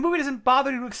 The movie doesn't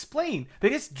bother to explain.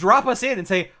 They just drop us in and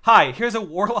say, "Hi, here's a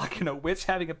warlock and a witch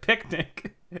having a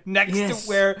picnic next to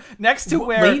where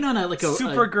laying on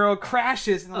Supergirl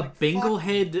crashes." And a Bengal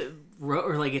head,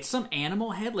 or like it's some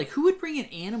animal head. Like, who would bring an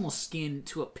animal skin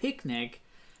to a picnic?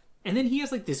 And then he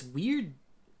has like this weird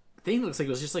thing that looks like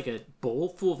it was just like a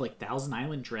bowl full of like Thousand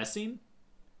Island dressing.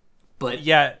 But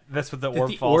yeah, that's what the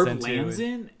orb falls into. Lands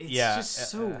in. It's just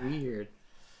so weird.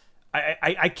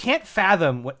 I can't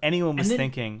fathom what anyone was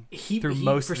thinking through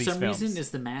most of these films. For some reason, is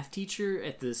the math teacher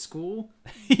at the school.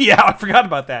 Yeah, I forgot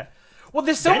about that. Well,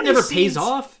 there's so many never scenes... pays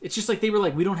off. It's just like they were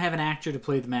like, we don't have an actor to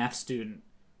play the math student.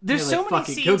 There's so like, many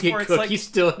scenes go get where it's Cook. like, He's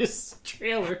still in his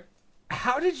trailer.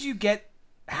 How did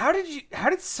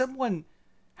someone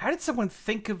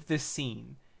think of this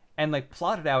scene and like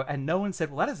plot it out, and no one said,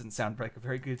 well, that doesn't sound like a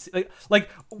very good scene.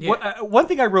 One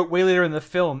thing I wrote way later in the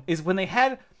film is when they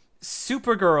had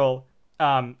Supergirl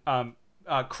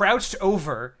crouched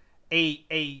over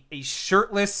a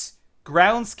shirtless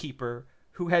groundskeeper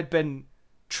who had been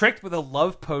tricked with a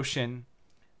love potion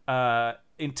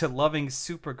into loving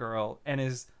Supergirl, and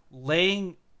is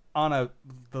laying on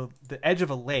the edge of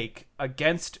a lake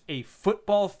against a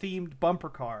football themed bumper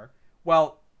car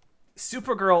while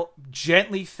Supergirl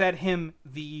gently fed him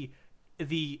the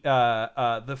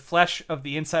flesh of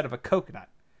the inside of a coconut.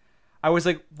 I was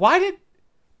like, what?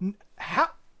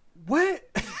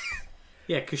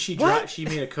 Yeah, because she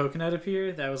made a coconut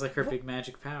appear. That was like her big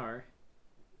magic power.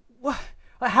 What?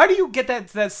 How do you get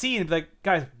that scene and be like,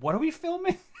 guys, what are we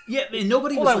filming? Yeah, and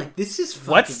nobody was like, this is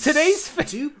fucking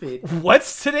stupid.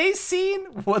 What's today's scene?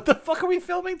 What the fuck are we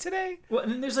filming today? Well,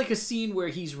 and then there's like a scene where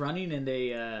he's running and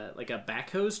a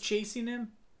backhoe's chasing him.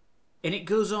 And it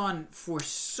goes on for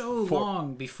so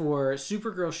long before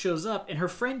Supergirl shows up, and her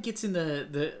friend gets in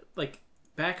the like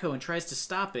backhoe and tries to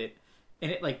stop it,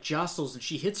 and it like jostles and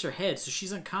she hits her head, so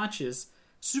she's unconscious.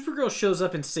 Supergirl shows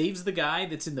up and saves the guy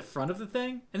that's in the front of the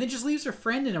thing, and then just leaves her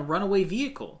friend in a runaway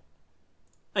vehicle.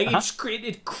 Like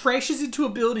it crashes into a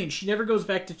building. She never goes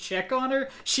back to check on her.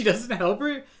 She doesn't help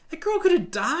her. That girl could have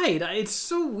died. It's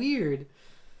so weird.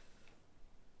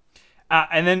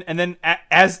 And then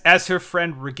as her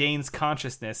friend regains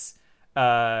consciousness,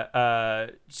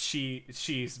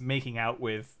 she's making out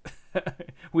with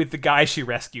with the guy she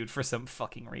rescued for some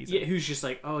fucking reason. Yeah, who's just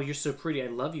like, "Oh, you're so pretty. I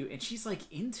love you," and she's like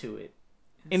into it.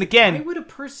 And like, again, why would a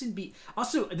person be?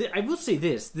 Also, I will say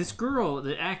this: this girl,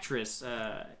 the actress,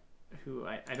 who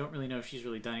I don't really know if she's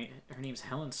really done it. Her name's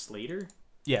Helen Slater.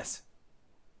 Yes.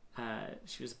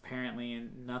 She was apparently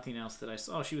in nothing else that I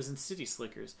saw. Oh, she was in City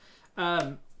Slickers.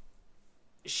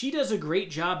 She does a great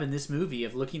job in this movie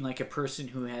of looking like a person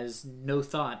who has no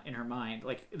thought in her mind.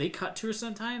 Like, they cut to her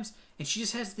sometimes, and she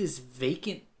just has this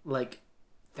vacant, like,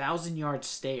 1,000-yard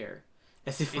stare.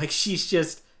 As if, like, she's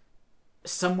just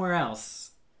somewhere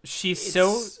else. She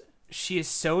is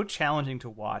so challenging to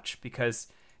watch because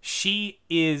she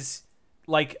is,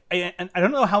 like, and I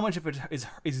don't know how much of it is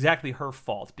exactly her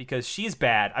fault because she is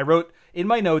bad. I wrote in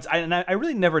my notes, and I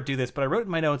really never do this, but I wrote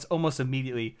in my notes almost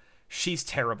immediately, she's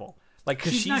terrible. Like,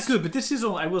 cause she's not good, but this is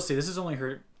only, I will say, this is only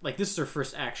her, like, this is her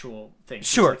first actual thing. She's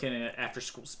sure. like in an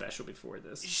after-school special before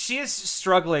this. She is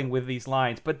struggling with these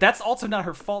lines, but that's also not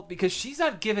her fault because she's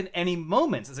not given any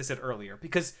moments, as I said earlier,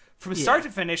 because from start to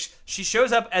finish, she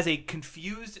shows up as a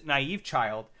confused, naive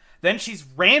child, then she's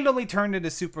randomly turned into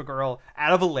Supergirl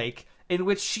out of a lake, in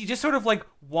which she just sort of, like,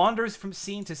 wanders from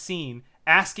scene to scene,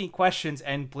 asking questions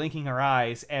and blinking her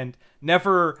eyes, and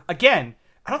never, again,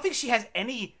 I don't think she has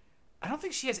any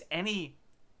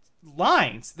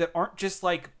lines that aren't just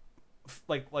like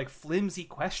flimsy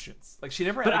questions. Like, she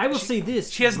never. But like, I will say this: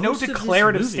 she has no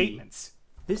declarative statements.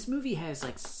 This movie has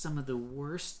like some of the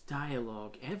worst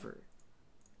dialogue ever.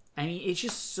 I mean, it's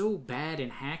just so bad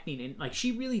and hackneyed, and like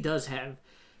she really does have.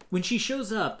 When she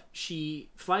shows up, she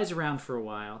flies around for a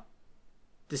while,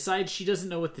 decides she doesn't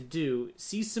know what to do,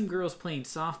 sees some girls playing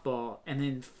softball, and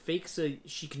then fakes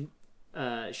she can.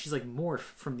 She's like Morph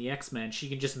from the X-Men. She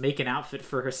can just make an outfit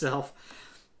for herself.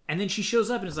 And then she shows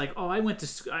up and is like, oh, I went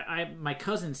to my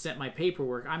cousin sent my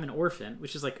paperwork. I'm an orphan,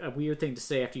 which is like a weird thing to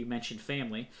say after you mentioned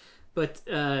family. But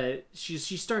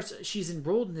she's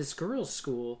enrolled in this girls'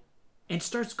 school and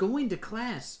starts going to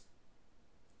class.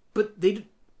 But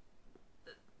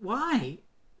why?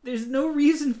 There's no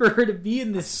reason for her to be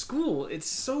in this school. It's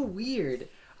so weird.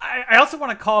 I also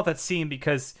want to call out that scene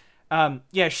because,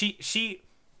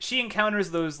 she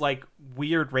encounters those, like,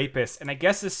 weird rapists, and I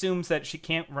guess assumes that she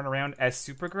can't run around as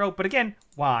Supergirl. But again,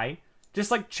 why?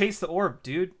 Just, like, chase the orb,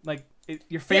 dude. Like,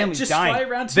 your family's just dying. Fly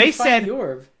around till you find the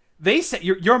orb. They said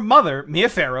your mother, Mia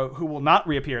Farrow, who will not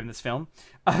reappear in this film,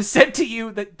 said to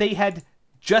you that they had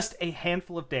just a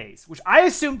handful of days, which I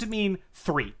assume to mean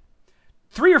 3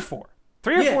 or 4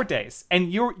 days,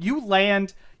 and you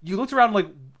land. You looked around like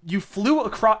you flew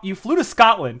to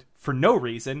Scotland for no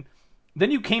reason. Then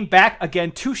you came back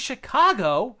again to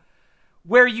Chicago,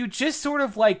 where you just sort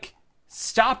of, like,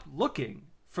 stopped looking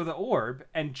for the orb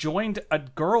and joined a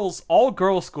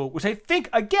all-girls school, which I think,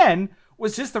 again,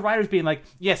 was just the writers being like,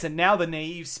 yes, and now the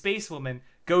naive space woman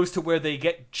goes to where they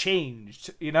get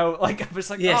changed. You know, like, I was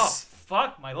like, yes. Oh,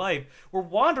 fuck my life. We're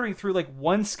wandering through, like,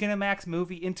 one Skinamax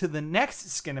movie into the next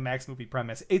Skinamax movie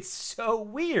premise. It's so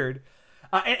weird.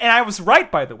 And I was right,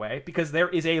 by the way, because there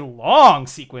is a long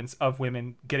sequence of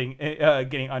women getting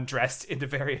undressed into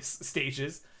various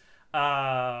stages,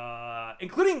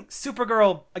 including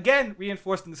Supergirl, again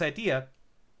reinforcing this idea,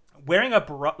 wearing a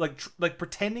bra, like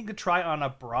pretending to try on a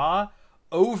bra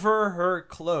over her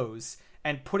clothes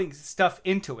and putting stuff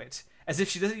into it, as if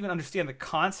she doesn't even understand the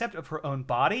concept of her own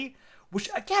body, which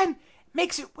again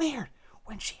makes it weird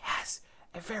when she has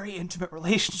a very intimate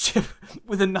relationship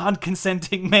with a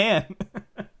non-consenting man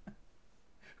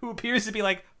who appears to be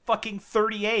like fucking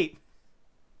 38.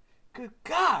 Good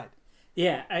God.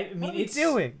 Yeah, I mean, what are you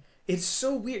doing? It's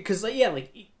so weird because, like,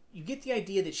 you get the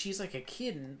idea that she's like a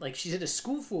kid and like she's in a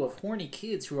school full of horny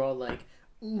kids who are all like,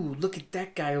 "Ooh, look at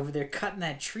that guy over there cutting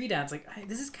that tree down." It's like,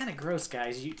 this is kind of gross,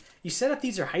 guys. You set up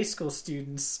these are high school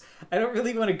students. I don't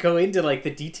really want to go into like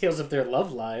the details of their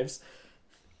love lives.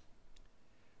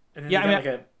 And then like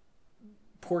a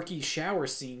porky shower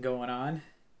scene going on.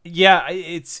 Yeah,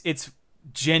 it's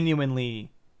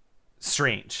genuinely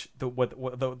strange the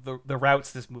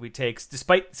routes this movie takes,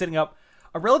 despite setting up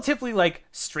a relatively like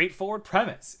straightforward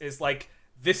premise. Is like,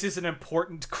 this is an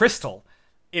important crystal.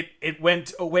 It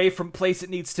went away from place it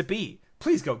needs to be.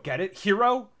 Please go get it,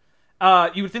 hero.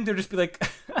 You would think there'd just be like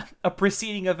a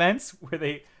preceding events where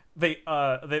they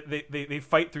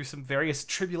fight through some various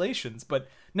tribulations, but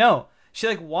no. She,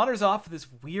 like, wanders off this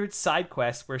weird side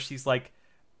quest where she's, like,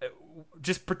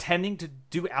 just pretending to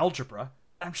do algebra.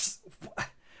 I'm just...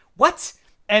 What?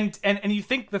 And you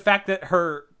think the fact that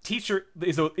her teacher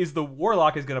is the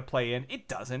warlock is going to play in. It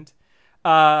doesn't.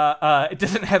 It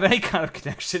doesn't have any kind of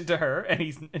connection to her,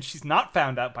 and she's not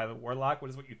found out by the warlock, what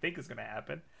is what you think is going to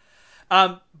happen.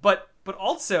 But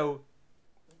also,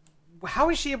 how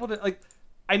is she able to, like...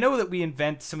 I know that we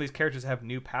invent some of these characters that have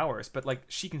new powers, but, like,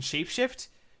 she can shapeshift...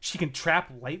 She can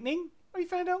trap lightning, we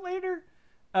find out later.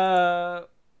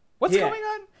 What's going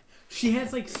on? She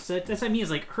has like such. That's what I mean. Is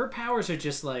like her powers are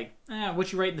just like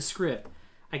what you write in the script.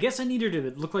 I guess I need her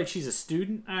to look like she's a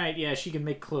student. All right, yeah, she can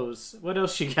make clothes. What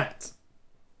else she got?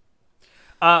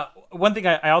 One thing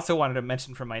I also wanted to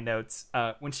mention from my notes,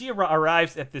 when she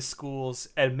arrives at this school's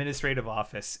administrative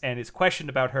office and is questioned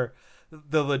about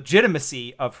the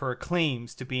legitimacy of her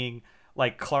claims to being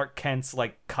like Clark Kent's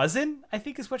like cousin, I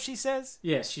think is what she says.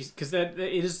 Yes, she's because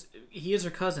he is her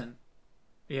cousin,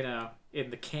 in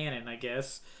the canon, I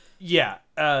guess. Yeah.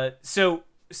 So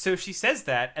she says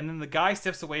that, and then the guy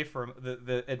steps away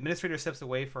the administrator steps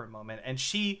away for a moment, and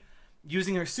she,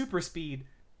 using her super speed,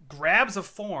 grabs a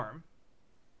form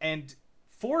and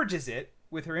forges it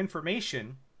with her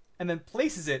information, and then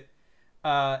places it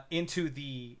into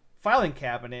the filing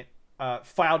cabinet,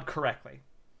 filed correctly.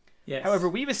 Yes. However,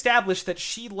 we've established that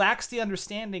she lacks the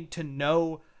understanding to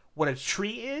know what a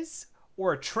tree is,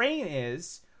 or a train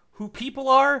is, who people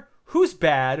are, who's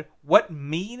bad, what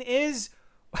mean is,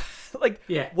 like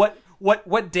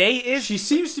what day is. She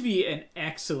seems to be an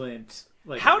excellent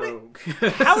rogue.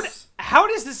 How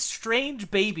does this strange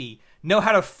baby know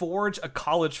how to forge a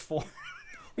college form?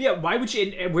 Yeah, why would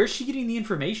she? And where's she getting the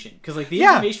information? Because the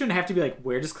information would have to be like,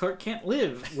 where does Clark Kent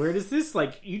live? Where does this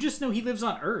you just know he lives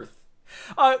on Earth.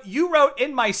 You wrote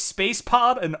in my space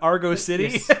pod in Argo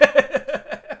City.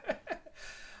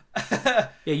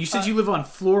 Yeah, you said you live on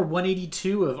floor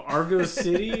 182 of Argo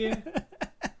City.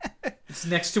 It's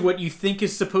next to what you think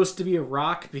is supposed to be a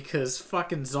rock because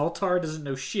fucking Zoltar doesn't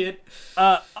know shit.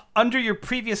 Under your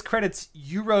previous credits,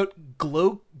 you wrote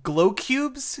glow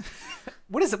cubes.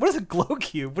 What is it? What is a glow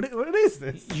cube? What is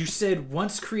this? You said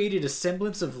once created a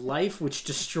semblance of life which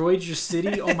destroyed your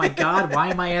city. Oh my god, why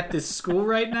am I at this school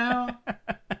right now?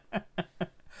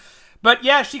 But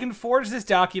yeah, she can forge this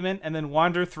document and then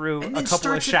wander through a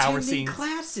couple of shower scenes.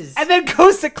 Classes. And then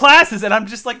goes to classes, and I'm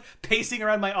just like pacing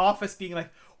around my office being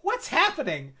like, what's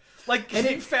happening? Like, can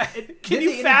you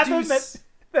fathom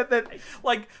that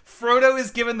like Frodo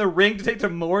is given the ring to take to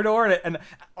Mordor, and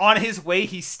on his way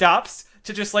he stops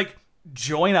to just like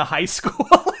join a high school?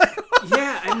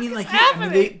 Yeah, I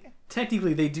mean,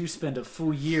 technically they do spend a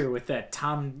full year with that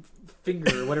Tom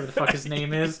Finger or whatever the fuck his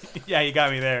name is. Yeah, you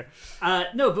got me there.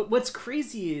 No, but what's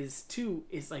crazy is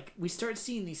like we start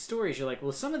seeing these stories. You're like,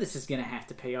 well, some of this is gonna have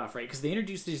to pay off, right? Because they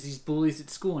introduced these bullies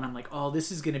at school, and I'm like, oh,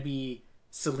 this is gonna be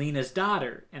Selena's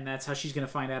daughter, and that's how she's gonna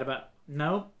find out about.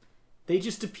 No, they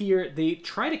just appear. They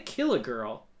try to kill a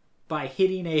girl by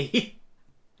hitting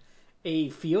a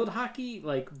field hockey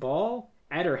ball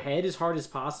at her head as hard as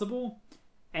possible,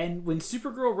 and when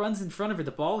Supergirl runs in front of her, the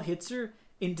ball hits her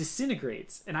and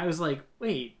disintegrates. And I was like,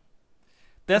 wait,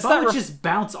 that's the ball would just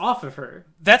bounce off of her.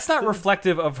 That's not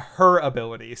reflective of her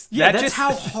abilities. Yeah, that's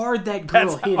how hard that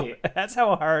girl hit it. That's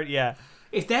how hard. Yeah.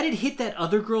 If that had hit that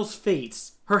other girl's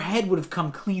face, her head would have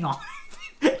come clean off.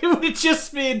 It would have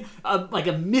just been like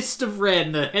a mist of red,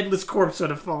 and the headless corpse would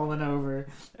have fallen over.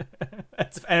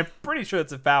 And I'm pretty sure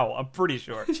it's a foul. I'm pretty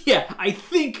sure. Yeah, I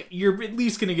think you're at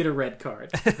least going to get a red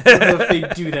card. I don't know if they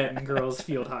do that in girls'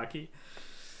 field hockey.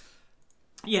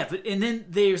 Yeah, and then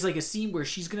there's a scene where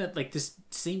she's going to, this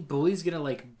same bully's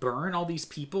going to, burn all these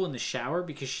people in the shower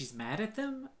because she's mad at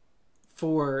them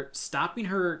for stopping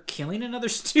her killing another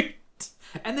student.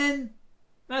 And then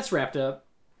that's wrapped up.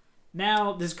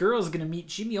 Now this girl is going to meet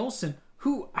Jimmy Olsen,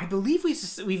 who I believe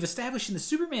we've established in the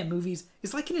Superman movies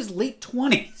is in his late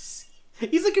 20s.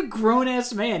 He's a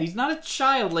grown-ass man. He's not a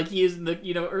child like he is in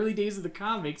the early days of the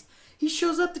comics. He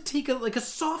shows up to take a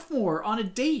sophomore on a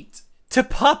date. To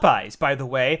Popeyes, by the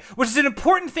way, which is an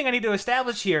important thing I need to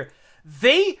establish here.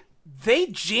 They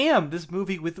jammed this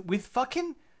movie with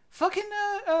fucking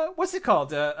what's it called?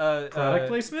 Product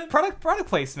placement? Product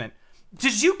placement.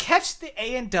 Did you catch the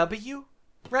A&W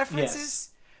references?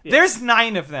 Yes. There's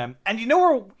 9 of them, and you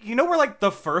know where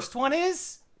the first one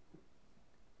is?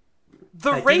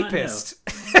 The rapist.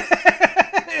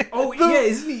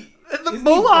 Isn't he?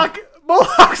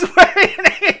 Moloch's wearing an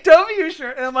A&W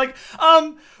shirt, and I'm like,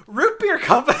 root beer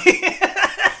company.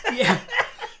 Yeah.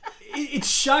 It's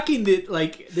shocking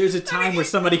that there's a time where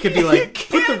somebody could be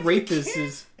put the rapist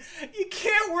is. You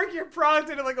can't work your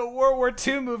product into a World War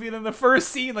II movie, and then the first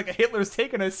scene, Hitler's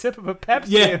taking a sip of a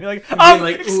Pepsi, and you're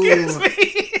excuse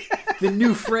me. The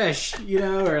new fresh,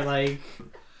 or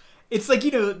it's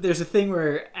there's a thing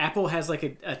where Apple has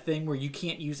a thing where you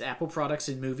can't use Apple products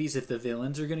in movies if the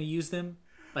villains are going to use them.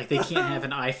 They can't have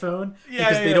an iPhone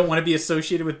because they don't want to be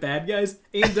associated with bad guys.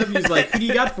 A&W's who do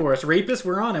you got for us? Rapist?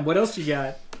 We're on him. What else you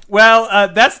got?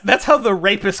 Well, that's how the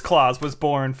rapist clause was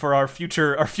born for our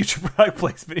future product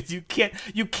placement. Is you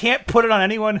can't put it on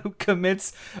anyone who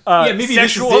commits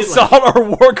sexual assault or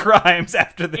war crimes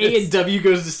after this. A&W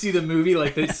goes to see the movie,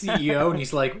 like the CEO, and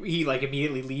he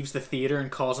immediately leaves the theater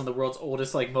and calls on the world's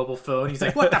oldest mobile phone. He's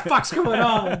like, "What the fuck's going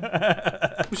on?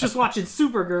 I was just watching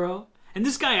Supergirl, and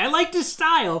this guy, I liked his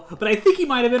style, but I think he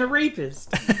might have been a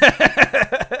rapist."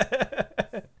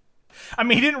 I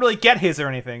mean, he didn't really get his or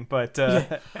anything, but...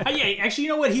 Yeah, actually, you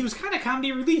know what? He was kind of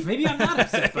comedy relief. Maybe I'm not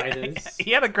upset by this.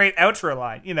 He had a great outro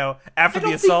line, after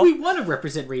the assault. I don't think we want to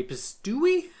represent rapists, do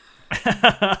we?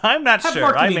 I'm not Have sure.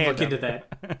 Marketing I may look into that.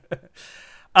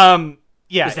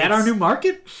 Yeah. Is that our new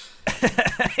market?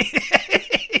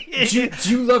 do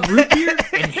you love root beer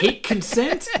and hate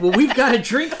consent? Well, we've got a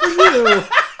drink for you.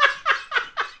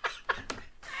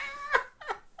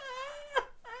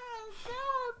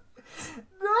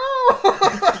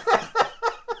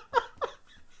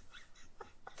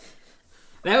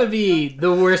 That would be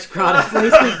the worst product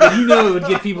placement, but it would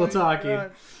get people talking.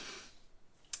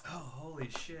 Oh, holy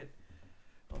shit.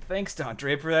 Well, thanks, Don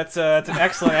Draper. That's an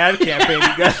excellent ad campaign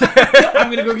you got there. I'm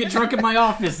going to go get drunk in my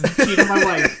office and cheat on my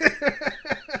wife.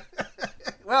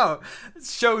 Wow,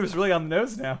 this show is really on the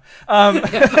nose now.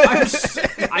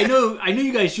 I know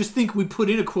you guys just think we put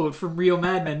in a quote from Real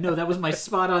Mad Men. No, that was my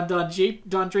spot-on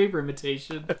Don Draper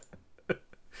imitation.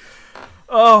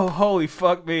 Oh, holy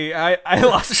fuck me. I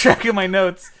lost track of my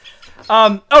notes.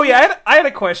 I had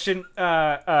a question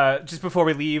just before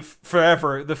we leave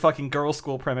forever the fucking girls'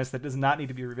 school premise that does not need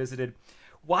to be revisited.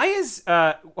 Why is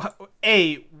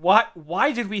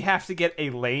why did we have to get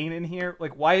a Lane in here?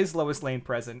 Why is Lois Lane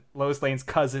present? Lois Lane's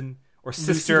cousin or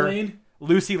sister,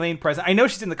 Lucy Lane present. I know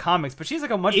she's in the comics, but she's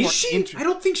a much more. Is she? I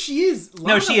don't think she is.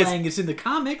 No, she is. Lang is in the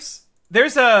comics.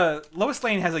 There's Lois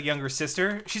Lane has a younger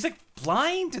sister. She's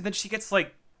blind, and then she gets I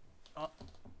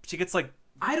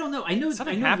don't know. I know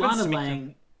Lana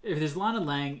Lang. There's Lana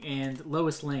Lang and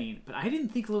Lois Lane, but I didn't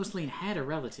think Lois Lane had a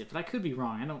relative. But I could be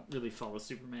wrong. I don't really follow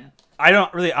Superman. I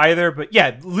don't really either. But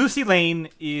yeah, Lucy Lane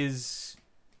is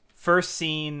first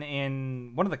seen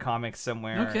in one of the comics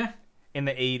somewhere. Okay. In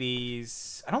the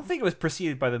 80s. I don't think it was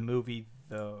preceded by the movie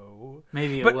though.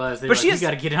 Maybe it was. We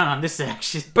got to get on this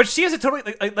action. But she has a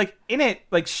totally in it.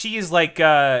 She is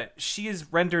she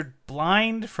is rendered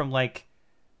blind from an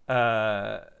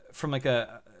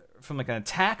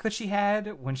attack that she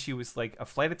had when she was a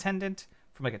flight attendant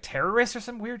from a terrorist or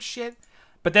some weird shit.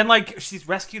 But then she's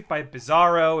rescued by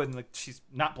Bizarro and she's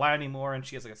not blind anymore and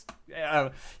she has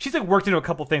she's worked into a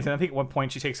couple things, and I think at one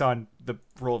point she takes on the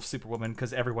role of Superwoman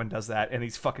because everyone does that in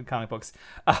these fucking comic books.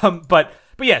 But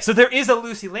yeah, so there is a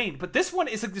Lucy Lane, but this one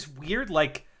is this weird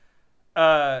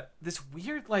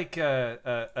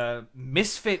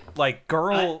misfit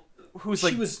girl who's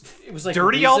it was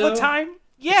dirty Rizzo? all the time.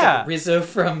 Yeah, Rizzo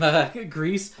from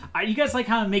Grease. You guys like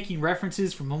how I'm making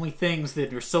references from only things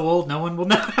that are so old no one will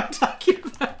know what I'm talking about?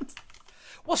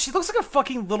 Well, she looks like a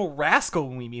fucking little rascal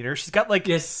when we meet her. She's got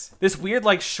this weird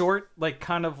short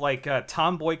kind of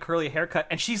tomboy curly haircut,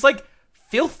 and she's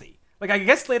filthy. I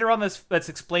guess later on that's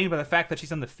explained by the fact that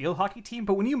she's on the field hockey team,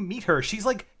 but when you meet her, she's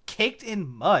caked in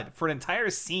mud for an entire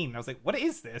scene. I was like, what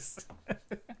is this?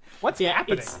 What's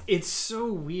happening? It's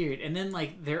so weird. And then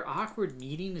their awkward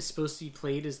meeting is supposed to be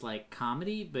played as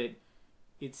comedy, but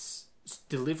it's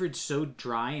delivered so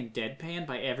dry and deadpan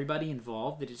by everybody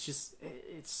involved that it's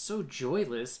so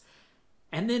joyless.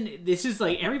 And then this is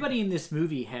everybody in this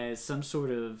movie has some sort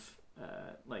of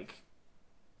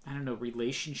I don't know,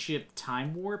 relationship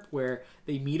time warp where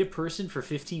they meet a person for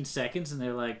 15 seconds and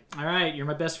they're like, all right, you're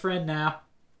my best friend now.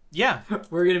 Yeah.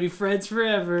 We're going to be friends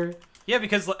forever. Yeah,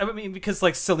 because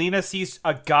Selena sees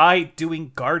a guy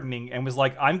doing gardening and was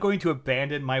like, I'm going to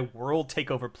abandon my world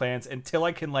takeover plans until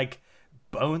I can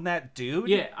bone that dude.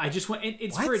 Yeah, I just want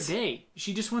it's for a day.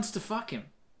 She just wants to fuck him.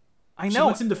 I know. She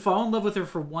wants him to fall in love with her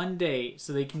for one day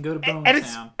so they can go to Bone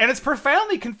Town. And it's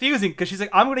profoundly confusing because she's like,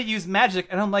 I'm going to use magic.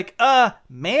 And I'm like,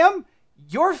 ma'am,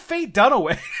 you're Faye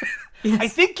Dunaway. Yes. I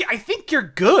think you're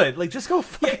good. Just go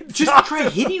fucking just try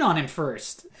hitting on him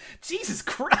first. Jesus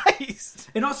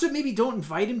Christ. And also maybe don't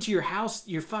invite him to your house,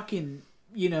 your fucking,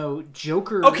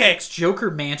 Joker, ex-Joker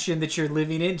mansion that you're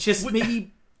living in. Just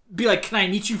maybe be like, can I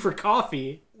meet you for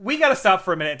coffee? We got to stop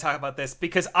for a minute and talk about this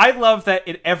because I love that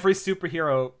in every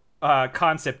superhero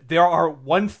concept, there are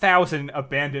 1,000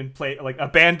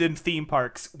 abandoned theme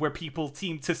parks where people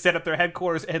seem to set up their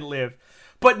headquarters and live.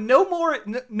 But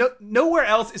nowhere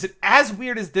else is it as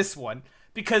weird as this one,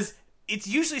 because it's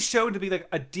usually shown to be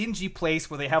a dingy place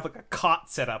where they have a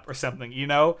cot set up or something,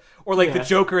 or the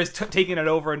Joker has taken it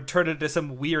over and turned it into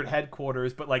some weird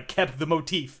headquarters, but kept the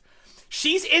motif.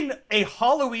 She's in a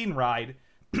Halloween ride,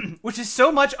 which is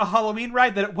so much a Halloween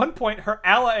ride that at one point her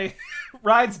ally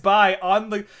rides by on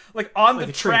the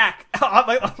track, on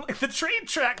the train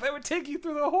track that would take you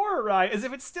through the horror ride, as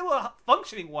if it's still a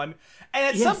functioning one. And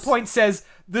at some point says,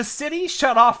 "The city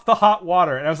shut off the hot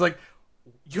water," and I was like,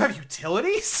 "You have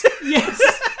utilities?" Yes.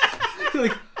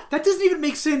 Like, that doesn't even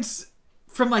make sense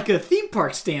from like a theme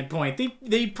park standpoint.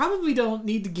 They probably don't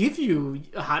need to give you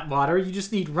hot water. You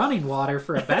just need running water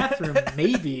for a bathroom,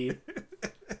 maybe.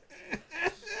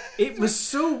 It was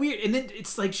so weird. And then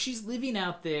it's like she's living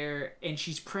out there and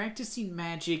she's practicing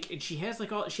magic, and she has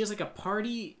like a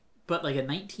party, but like a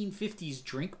 1950s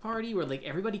drink party where like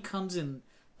everybody comes in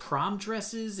prom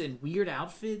dresses and weird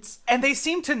outfits. And they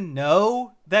seem to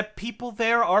know that people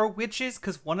there are witches,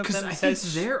 because one of them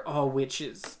says they're all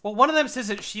witches. Well, one of them says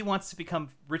that she wants to become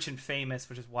rich and famous,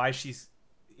 which is why she's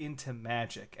into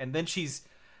magic. And then she's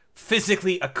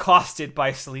physically accosted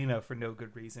by Selena for no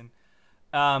good reason.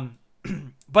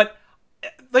 But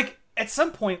like at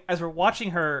some point, as we're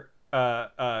watching her,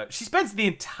 she spends the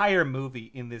entire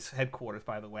movie in this headquarters,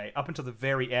 by the way, up until the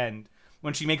very end,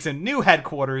 when she makes a new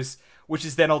headquarters, which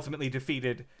is then ultimately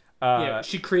defeated.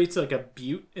 She creates like a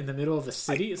butte in the middle of the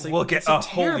city. It's like, we'll get it's a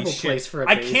terrible place for a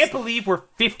base. I can't believe we're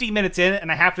 50 minutes in,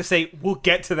 and I have to say we'll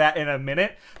get to that in a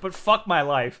minute. But fuck my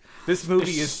life, this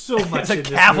movie is so much. It's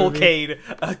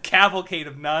a cavalcade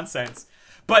of nonsense.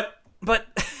 But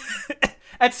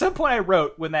at some point I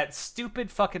wrote, when that stupid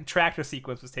fucking tractor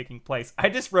sequence was taking place, I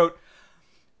just wrote,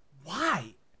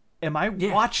 why am I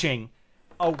watching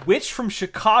a witch from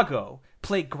Chicago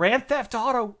play Grand Theft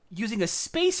Auto using a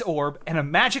space orb and a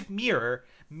magic mirror?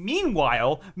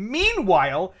 Meanwhile,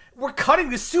 we're cutting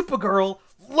to Supergirl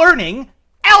learning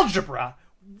algebra.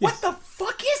 What the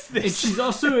fuck is this? And she's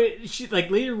also like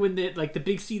later when the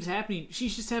big scene's happening,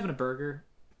 she's just having a burger.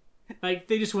 Like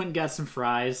they just went and got some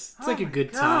fries. It's like a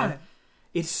good time.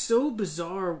 It's so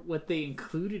bizarre what they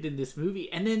included in this movie.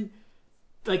 And then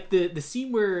like the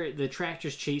scene where the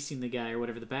tractor's chasing the guy or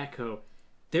whatever, the backhoe,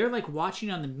 they're like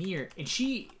watching on the mirror, and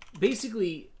she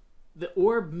basically, the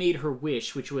orb made her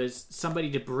wish, which was somebody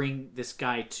to bring this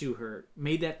guy to her,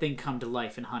 made that thing come to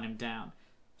life and hunt him down.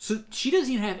 So she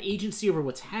doesn't even have agency over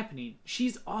what's happening.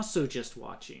 She's also just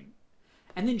watching.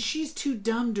 And then she's too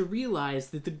dumb to realize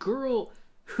that the girl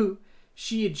who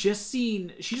she just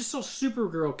saw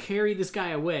Supergirl carry this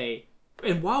guy away,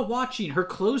 and while watching, her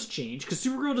clothes change, because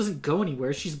Supergirl doesn't go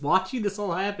anywhere, she's watching this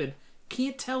all happen,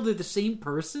 can't tell they're the same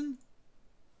person?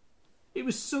 It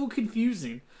was so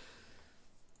confusing.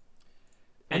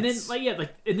 And then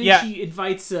she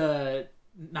invites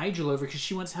Nigel over because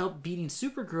she wants help beating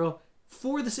Supergirl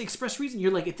for this express reason.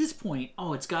 You're like, at this point,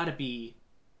 it's got to be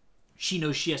she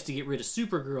knows she has to get rid of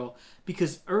Supergirl,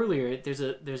 because earlier there's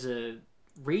a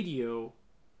radio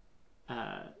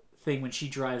thing when she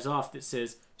drives off that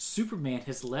says Superman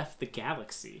has left the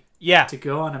galaxy. Yeah, to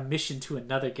go on a mission to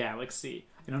another galaxy.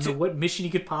 I don't know what mission he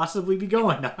could possibly be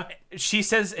going on. She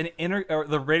says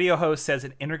the radio host says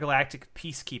an intergalactic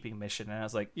peacekeeping mission, and I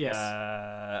was like,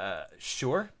 yes,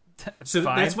 sure. So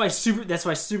fine. that's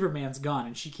why Superman's gone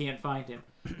and she can't find him.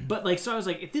 But so I was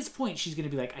like, at this point, she's gonna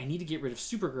be like, I need to get rid of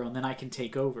Supergirl and then I can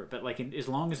take over. But as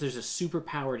long as there's a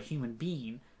super-powered human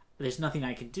being, there's nothing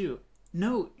I can do.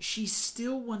 No, she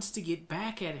still wants to get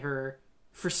back at her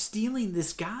for stealing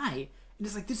this guy, and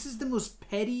it's like, this is the most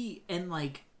petty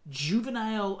and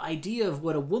juvenile idea of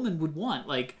what a woman would want.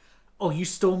 You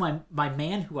stole my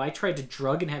man who I tried to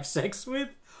drug and have sex with?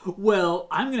 Well,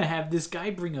 I'm gonna have this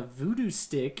guy bring a voodoo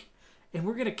stick and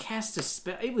we're gonna cast a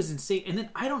spell. It was insane. And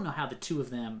then I don't know how the two of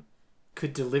them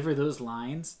could deliver those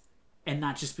lines and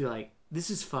not just be like, this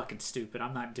is fucking stupid,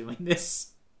 I'm not doing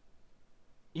this.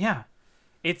 Yeah.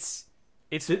 It's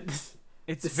the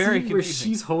very confusing. where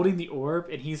she's holding the orb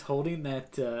and he's holding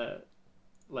that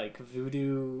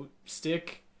voodoo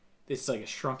stick. It's like a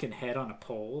shrunken head on a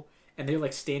pole, and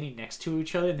they're standing next to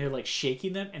each other, and they're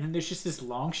shaking them, and then there's just this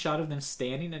long shot of them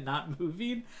standing and not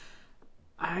moving.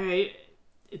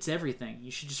 It's everything.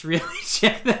 You should just really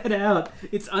check that out.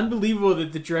 It's unbelievable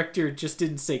that the director just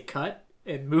didn't say cut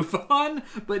and move on,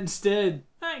 but instead,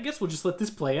 I guess we'll just let this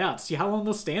play out, see how long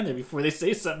they'll stand there before they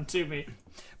say something to me.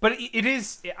 But it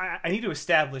is, I need to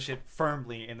establish it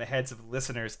firmly in the heads of the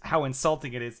listeners how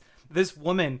insulting it is. This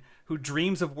woman who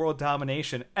dreams of world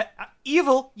domination,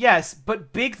 evil, yes,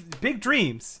 but big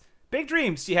dreams. Big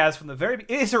dreams she has from the very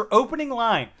beginning. It is her opening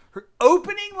line. Her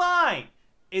opening line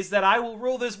is that I will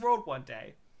rule this world one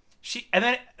day.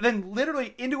 And then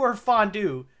literally into her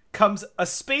fondue comes a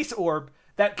space orb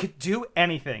that could do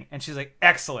anything. And she's like,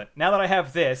 excellent. Now that I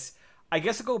have this, I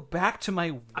guess I'll go back to my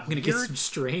I'm going to get some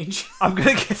strange. I'm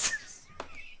going to get some...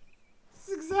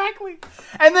 That's Exactly.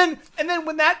 And then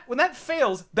when that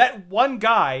fails, that one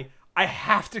guy, I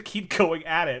have to keep going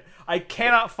at it. I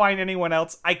cannot find anyone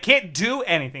else. I can't do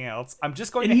anything else. I'm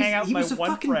just going to hang out with my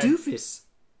one friend. He was a fucking doofus.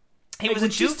 He was a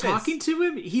doofus. She's talking to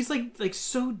him. He's like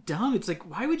so dumb. It's like,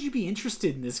 why would you be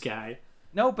interested in this guy?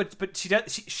 No, but she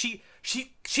does.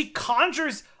 She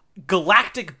conjures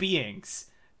galactic beings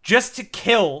just to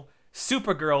kill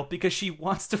Supergirl because she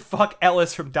wants to fuck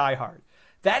Ellis from Die Hard.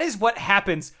 That is what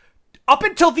happens up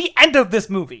until the end of this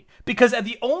movie. Because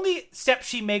the only step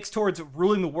she makes towards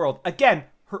ruling the world, again,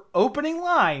 her opening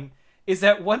line is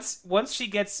that once she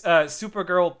gets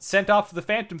Supergirl sent off to the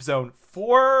Phantom Zone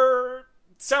for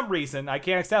some reason, I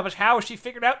can't establish how, she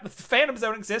figured out the Phantom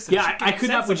Zone exists. Yeah, I could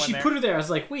not. When she put her there, I was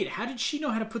like, wait, how did she know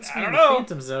how to put someone in the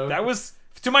Phantom Zone? That was,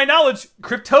 to my knowledge,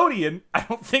 Kryptonian. I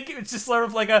don't think it was just sort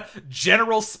of like a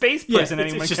general space person.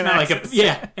 It's just not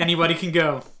access. Anybody can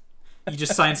go. You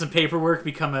just sign some paperwork,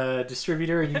 become a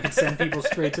distributor, and you can send people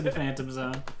straight to the Phantom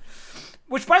Zone.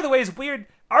 Which, by the way, is weird.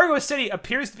 Argo City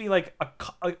appears to be like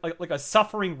a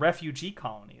suffering refugee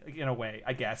colony in a way,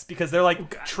 I guess, because they're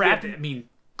like trapped. Yeah, I mean,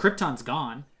 Krypton's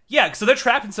gone. Yeah, so they're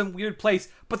trapped in some weird place,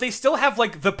 but they still have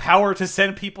like the power to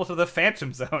send people to the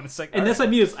Phantom Zone. It's like, and that's what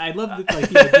I mean. I love that, like,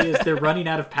 the idea is they're running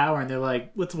out of power, and they're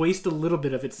like, let's waste a little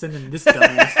bit of it sending this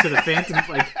dumbass to the Phantom.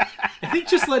 Like, I think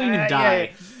just letting him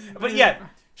die. Yeah. But yeah,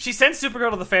 she sends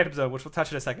Supergirl to the Phantom Zone, which we'll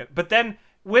touch in a second. But then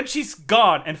when she's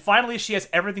gone, and finally she has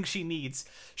everything she needs,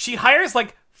 she hires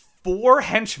like 4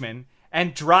 henchmen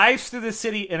and drives through the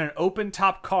city in an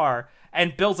open-top car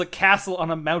and builds a castle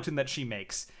on a mountain that she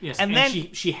makes. Yes, and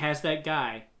then she has that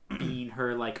guy being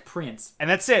her, like, prince. And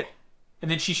that's it.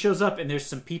 And then she shows up, and there's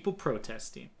some people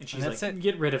protesting. And she's like,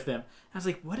 get rid of them. I was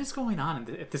like, what is going on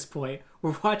at this point?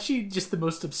 We're watching just the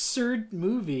most absurd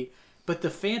movie, but the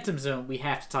Phantom Zone, we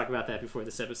have to talk about that before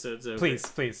this episode's over.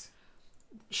 Please.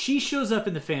 She shows up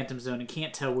in the Phantom Zone and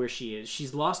can't tell where she is.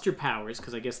 She's lost her powers,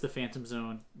 because I guess the Phantom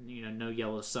Zone, no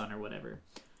yellow sun or whatever.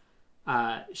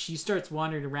 She starts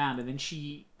wandering around, and then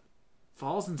she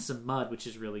falls in some mud, which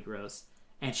is really gross,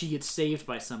 and she gets saved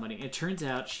by somebody. It turns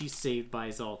out she's saved by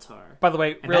Zoltar. By the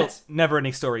way, never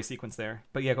any story sequence there,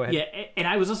 but yeah, go ahead. Yeah, and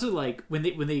I was also like, when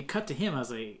they cut to him, I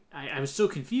was like, I was so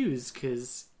confused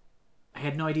because I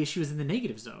had no idea she was in the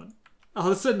negative zone. All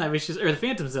of a sudden, I was just, or the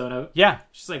Phantom Zone.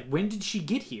 She's like, when did she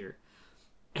get here?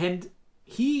 And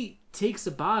he takes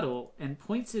a bottle and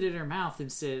points it in her mouth and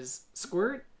says,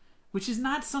 "Squirt," which is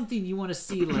not something you want to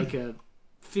see like a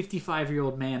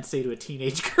 55-year-old man say to a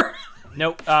teenage girl.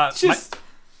 Nope.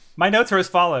 My notes are as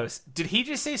follows. Did he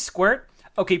just say squirt?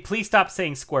 Okay, please stop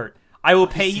saying squirt. I will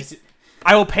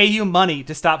pay you money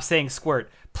to stop saying squirt.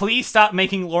 Please stop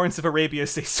making Lawrence of Arabia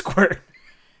say squirt.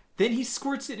 Then he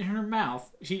squirts it in her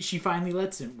mouth. She finally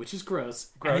lets him, which is gross.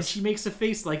 And then she makes a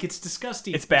face like it's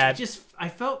disgusting. It's bad. I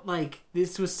felt like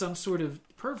this was some sort of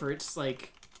pervert's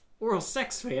like oral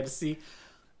sex fantasy.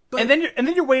 But and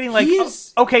then you're waiting like,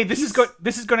 this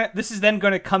is then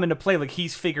going to come into play. Like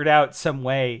he's figured out some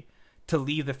way to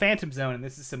leave the Phantom Zone, and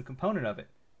this is some component of it.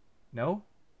 No,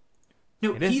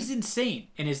 he's insane.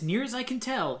 And as near as I can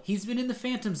tell, he's been in the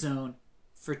Phantom Zone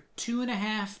for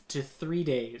 2.5 to 3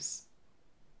 days.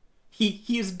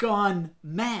 He has gone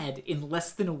mad in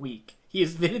less than a week. He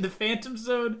has been in the Phantom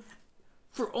Zone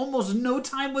for almost no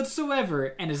time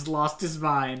whatsoever and has lost his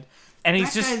mind. And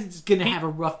that guy's gonna have a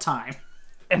rough time.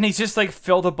 And he's just like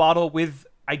filled a bottle with,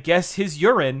 I guess, his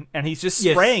urine, and he's just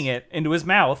spraying it into his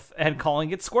mouth and calling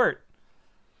it squirt.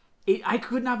 I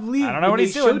could not believe I don't know what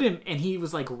he's doing. Showed him, and he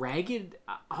was like ragged.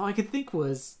 All I could think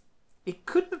was, it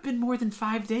couldn't have been more than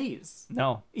 5 days.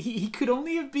 No. He could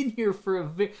only have been here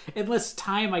for unless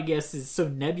time, I guess, is so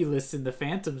nebulous in the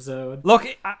Phantom Zone. Look,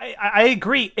 I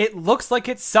agree. It looks like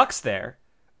it sucks there,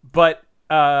 but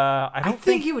I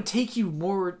think it would take you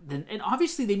more than... And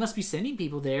obviously they must be sending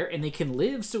people there, and they can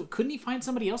live, so couldn't he find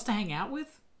somebody else to hang out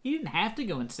with? He didn't have to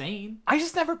go insane. I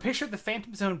just never pictured the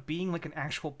Phantom Zone being like an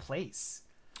actual place.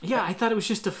 Yeah, I thought it was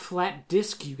just a flat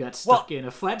disc you got stuck in,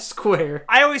 a flat square.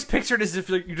 I always pictured it as if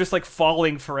you're just like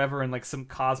falling forever in like some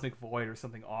cosmic void or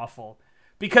something awful.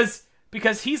 Because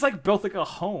he's like built like a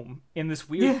home in this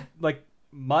weird like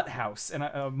mud house and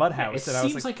a mud house. It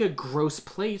seems like a gross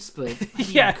place, but I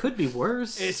mean, it could be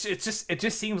worse. It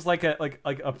just seems like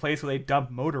a place where they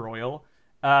dump motor oil.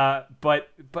 But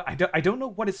I don't know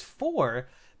what it's for.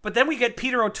 But then we get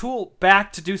Peter O'Toole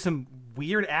back to do some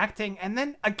weird acting, and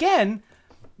then again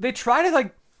they try to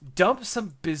like dump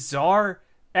some bizarre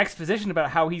exposition about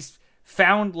how he's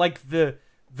found like the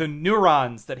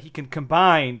neurons that he can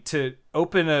combine to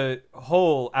open a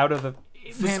hole out of the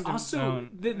Phantom Zone.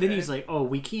 Then he's like, "Oh,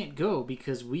 we can't go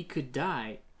because we could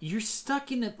die." you're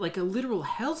stuck in like a literal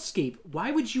hellscape.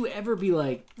 Why would you ever be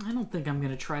like, I don't think I'm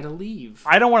going to try to leave?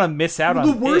 I don't want to miss out on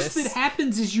the worst this. that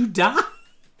happens is you die,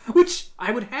 which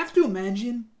I would have to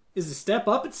imagine is a step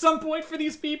up at some point for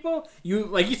these people. You,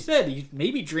 like you said, you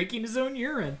maybe drinking his own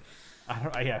urine. I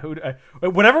don't. Yeah,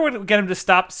 whatever would get him to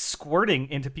stop squirting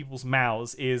into people's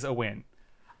mouths is a win.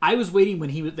 I was waiting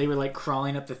when they were like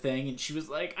crawling up the thing, and she was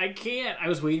like, "I can't." I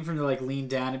was waiting for him to like lean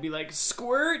down and be like,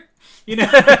 "Squirt," you know.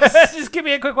 Just give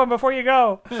me a quick one before you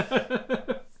go.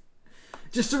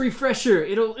 Just a refresher.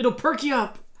 It'll perk you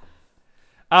up.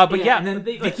 But yeah, and then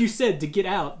they, like you said, to get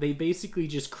out, they basically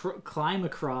just climb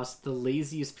across the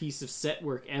laziest piece of set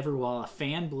work ever while a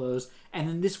fan blows, and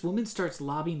then this woman starts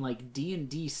lobbing like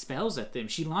D&D spells at them.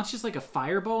 She launches like a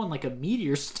fireball and like a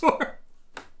meteor storm.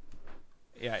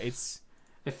 Yeah, it's.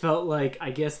 It felt like, I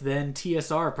guess then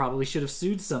TSR probably should have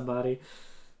sued somebody.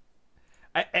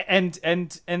 And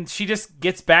she just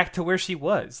gets back to where she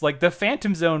was. Like, the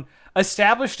Phantom Zone,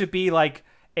 established to be like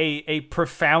a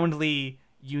profoundly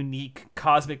unique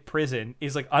cosmic prison,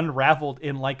 is like unraveled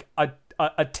in like a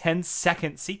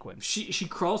 10-second sequence. She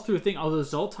crawls through a thing, although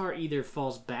Zoltar either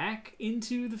falls back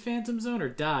into the Phantom Zone or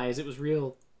dies. It was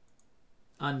real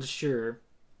unsure.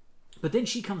 But then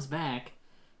she comes back,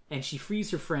 and she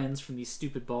frees her friends from these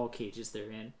stupid ball cages they're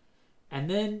in. And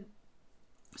then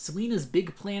Selena's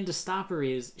big plan to stop her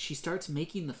is she starts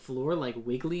making the floor like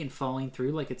wiggly and falling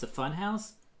through like it's a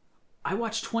funhouse. I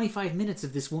watched 25 minutes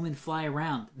of this woman fly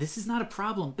around. This is not a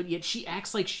problem, but yet she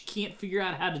acts like she can't figure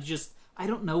out how to just, I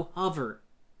don't know, hover.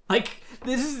 Like,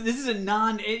 this is a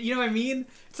you know what I mean?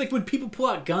 It's like when people pull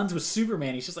out guns with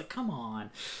Superman, he's just like, come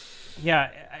on.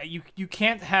 Yeah, you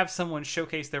can't have someone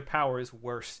showcase their powers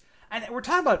worse. And we're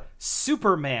talking about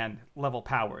Superman level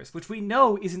powers, which we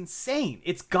know is insane.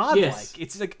 It's godlike. Yes.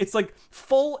 It's like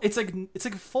full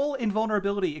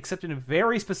invulnerability, except in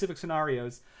very specific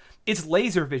scenarios. It's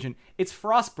laser vision. It's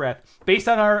frost breath. Based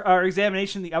on our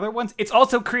examination of the other ones, it's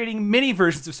also creating mini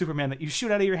versions of Superman that you shoot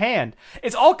out of your hand.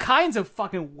 It's all kinds of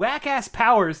fucking whack ass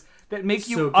powers that make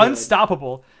you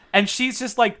unstoppable. And she's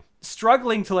just like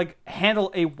struggling to like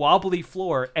handle a wobbly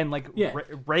floor and like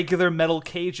regular metal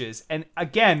cages. And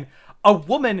again, a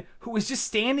woman who is just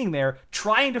standing there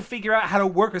trying to figure out how to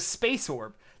work a space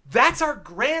orb. That's our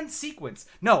grand sequence.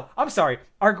 No, I'm sorry.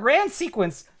 Our grand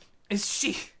sequence is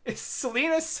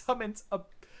Selena summons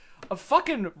a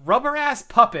fucking rubber ass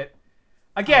puppet.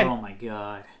 Again, oh my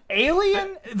god.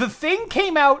 Alien, the thing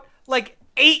came out like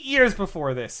 8 years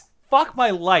before this. Fuck my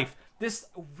life. This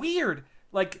weird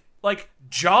like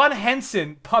John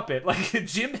Henson puppet, like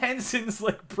Jim Henson's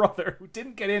like brother who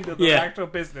didn't get into the actual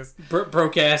business.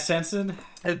 Broke ass Henson.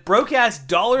 A broke ass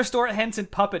dollar store Henson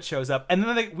puppet shows up, and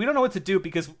then we don't know what to do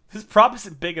because this prop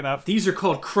isn't big enough. These are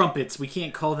called crumpets. We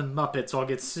can't call them Muppets. I'll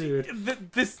get sued.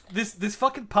 This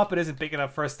fucking puppet isn't big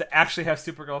enough for us to actually have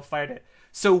Supergirl fight it.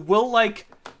 So we'll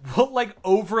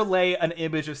overlay an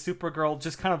image of Supergirl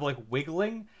just kind of like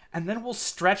wiggling, and then we'll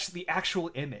stretch the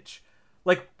actual image.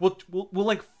 Like we'll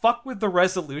like fuck with the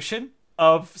resolution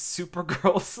of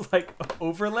Supergirl's like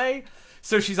overlay,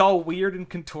 so she's all weird and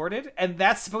contorted, and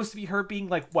that's supposed to be her being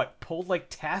like what, pulled like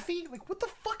taffy? Like what the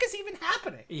fuck is even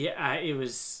happening? Yeah, it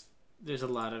was. There's a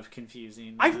lot of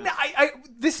confusing.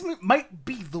 This might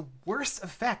be the worst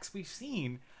effects we've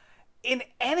seen in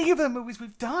any of the movies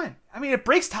we've done. I mean, it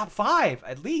breaks top 5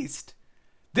 at least.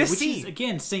 Which scene is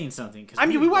again saying something. I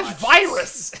mean, we watched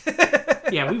Virus.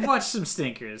 Yeah, we've watched some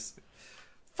stinkers.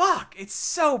 Fuck, it's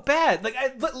so bad. Like,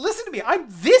 listen to me. I'm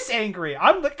this angry.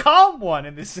 I'm the calm one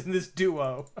in this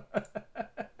duo.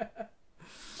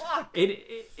 Fuck.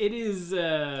 It is.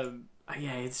 Yeah,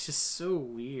 it's just so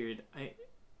weird.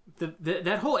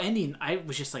 That whole ending, I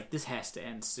was just like, this has to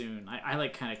end soon. I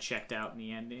like kind of checked out in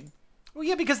the ending. Well,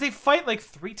 yeah, because they fight like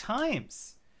 3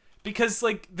 times. Because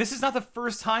like this is not the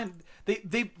first time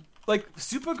they like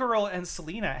Supergirl and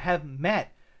Selena have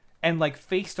met and like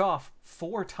faced off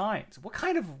 4 times. What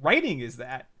kind of writing is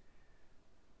that?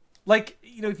 Like,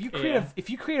 you know, if you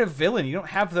create a villain, you don't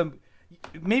have them,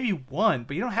 maybe one,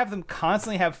 but you don't have them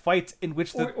constantly have fights in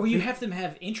which or you have them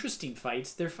have interesting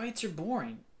fights. Their fights are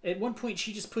boring. At one point,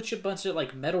 she just puts a bunch of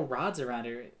like metal rods around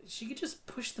her. She could just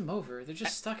push them over. They're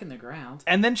just stuck in the ground.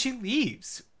 And then she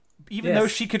leaves, even though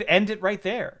she could end it right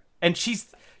there. And she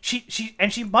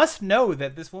must know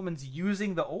that this woman's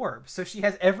using the orb, so she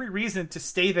has every reason to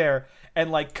stay there and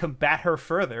like combat her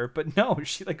further. But no,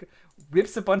 she like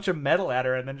rips a bunch of metal at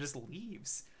her and then just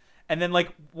leaves, and then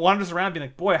like wanders around being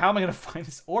like, "Boy, how am I gonna find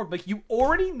this orb?" Like, you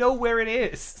already know where it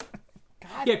is.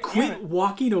 God, yeah, quit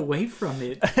walking away from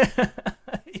it.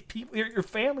 People, your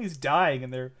family's dying,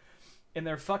 and they're in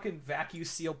their fucking vacuum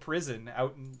seal prison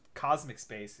out in cosmic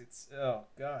space. It's oh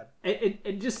god.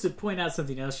 And just to point out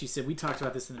something else, she said we talked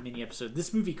about this in the mini episode.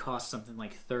 This movie cost something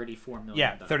like $34 million.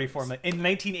 Yeah, $34 million in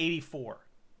 1984.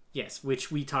 Yes,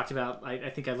 which we talked about. I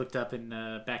think I looked up in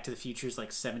Back to the Future's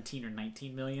like 17 or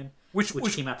 19 million, which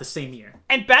came out the same year.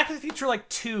 And Back to the Future like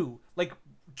 2 like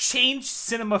changed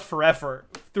cinema forever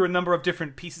through a number of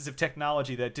different pieces of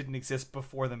technology that didn't exist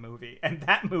before the movie. And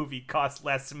that movie cost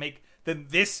less to make than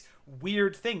this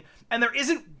weird thing. And there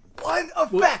isn't one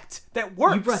effect that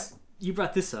works. You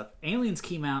brought this up. Aliens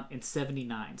came out in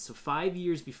 79, so 5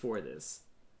 years before this.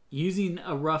 Using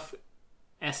a rough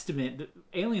estimate,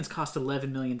 Aliens cost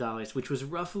 $11 million, which was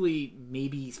roughly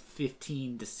maybe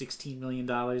 $15 to $16 million,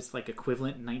 like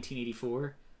equivalent in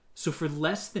 1984. So for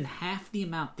less than half the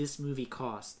amount this movie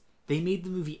cost, they made the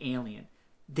movie Alien.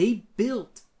 They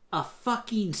built a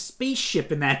fucking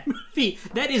spaceship in that movie.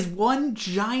 That is one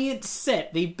giant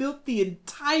set. They built the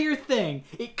entire thing.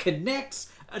 It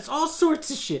connects. It's all sorts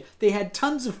of shit. They had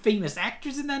tons of famous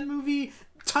actors in that movie,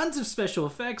 tons of special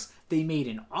effects. They made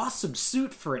an awesome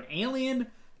suit for an alien.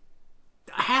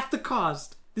 Half the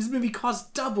cost. This movie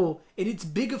cost double, and its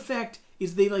big effect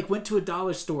is they like went to a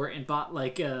dollar store and bought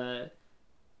like a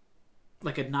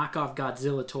knockoff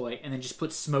Godzilla toy, and then just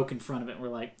put smoke in front of it. And we're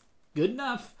like, good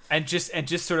enough. And just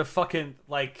sort of fucking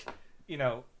like, you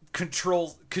know,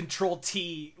 control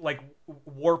T like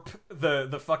warp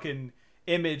the fucking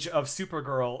image of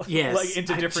Supergirl like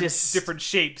into different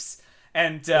shapes.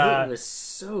 And it was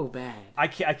so bad. I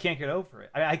can't get over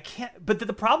it. I can't. But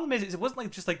the problem is it wasn't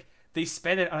like just like they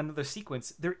spent it on another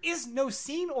sequence. There is no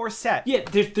scene or set. Yeah,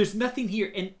 there's nothing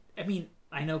here. And I mean,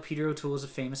 I know Peter O'Toole is a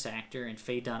famous actor, and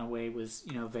Faye Dunaway was,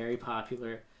 you know, very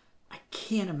popular. I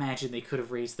can't imagine they could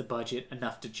have raised the budget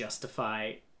enough to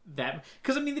justify that.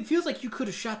 Because, I mean, it feels like you could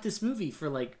have shot this movie for,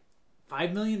 like,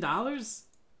 $5 million?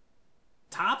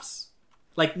 Tops?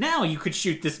 Like, now you could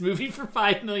shoot this movie for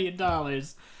 $5 million.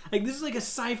 Like, this is like a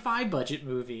sci-fi budget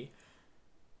movie.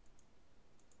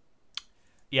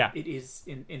 Yeah. It is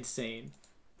insane.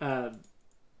 And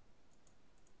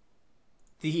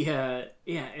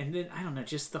then, I don't know,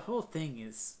 just the whole thing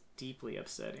is deeply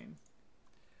upsetting.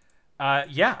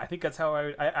 Yeah, I think that's how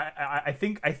I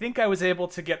think I was able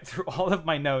to get through all of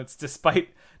my notes despite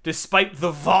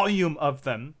the volume of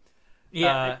them.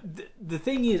 Yeah, the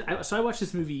thing is, I watched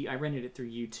this movie. I rented it through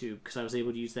YouTube because I was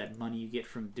able to use that money you get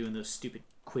from doing those stupid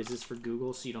quizzes for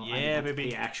Google, so you don't have to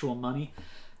pay actual money.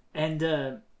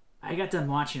 And I got done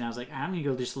watching. I was like, I'm gonna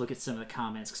go just look at some of the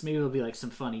comments because maybe there'll be like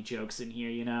some funny jokes in here,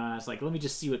 you know. And I was like, let me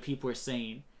just see what people are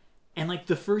saying. And like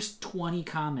the first 20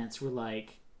 comments were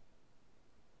like,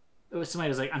 somebody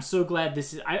was like, I'm so glad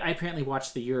this is... I apparently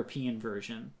watched the European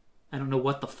version. I don't know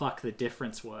what the fuck the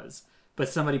difference was. But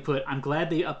somebody put, I'm glad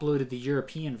they uploaded the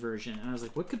European version. And I was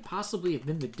like, what could possibly have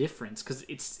been the difference? Because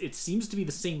it seems to be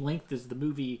the same length as the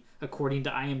movie, according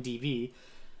to IMDb.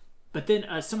 But then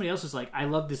somebody else was like, I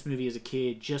loved this movie as a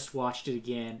kid. Just watched it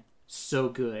again. So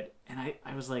good. And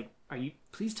I was like,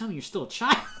 please tell me you're still a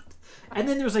child. And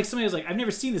then there was like somebody was like, I've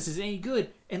never seen this. Is it any good?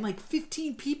 And like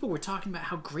 15 people were talking about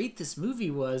how great this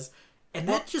movie was. And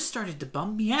that just started to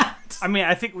bum me out. I mean,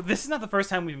 I think this is not the first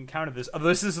time we've encountered this. Although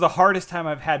this is the hardest time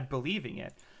I've had believing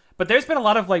it. But there's been a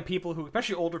lot of like people who,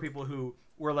 especially older people who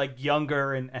were like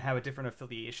younger and have a different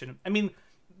affiliation. I mean,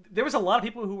 there was a lot of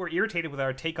people who were irritated with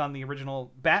our take on the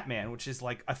original Batman, which is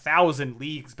like 1,000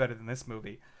 leagues better than this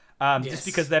movie. Yes. Just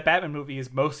because that Batman movie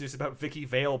is mostly just about Vicky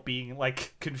Vale being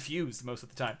like confused most of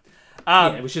the time.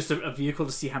 It was just a vehicle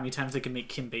to see how many times they can make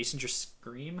Kim Basinger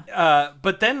scream.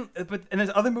 But there's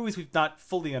other movies we've not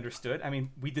fully understood. I mean,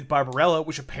 we did Barbarella,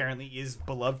 which apparently is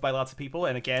beloved by lots of people,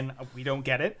 and again, we don't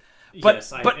get it. But,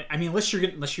 yes, I mean, unless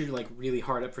you're like really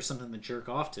hard up for something to jerk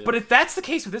off to. But if that's the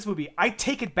case with this movie, I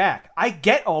take it back. I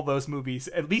get all those movies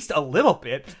at least a little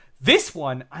bit. This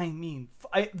one, I mean,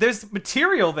 there's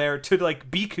material there to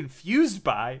like be confused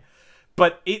by,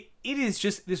 but it is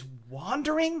just this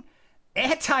wandering,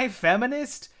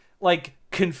 anti-feminist, like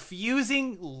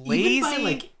confusing, lazy. Even by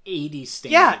like 80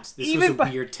 standards, this was a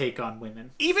weird take on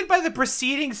women. Even by the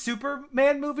preceding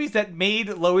Superman movies that made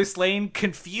Lois Lane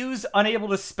confused, unable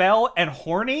to spell, and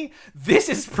horny, this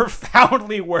is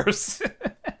profoundly worse.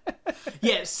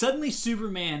 Yeah, suddenly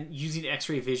Superman using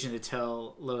X-ray vision to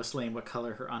tell Lois Lane what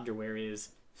color her underwear is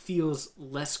feels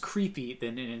less creepy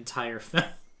than an entire film.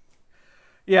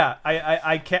 Yeah,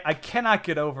 I cannot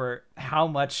get over how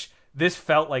much this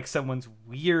felt like someone's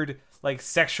weird, like,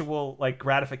 sexual, like,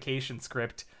 gratification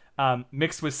script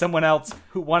mixed with someone else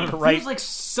who wanted to write... It feels like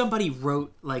somebody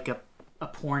wrote, like, a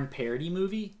porn parody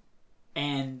movie,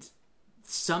 and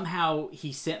somehow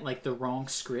he sent like the wrong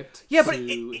script but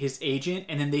to his agent,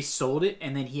 and then they sold it,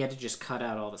 and then he had to just cut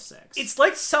out all the sex. It's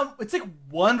like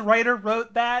one writer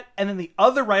wrote that, and then the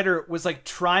other writer was like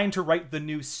trying to write the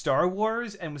new Star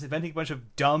Wars and was inventing a bunch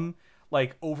of dumb,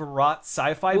 like overwrought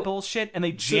sci-fi bullshit, and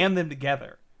they jammed them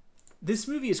together. This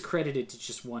movie is credited to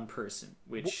just one person,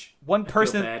 which one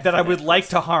person that I would like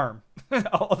to harm.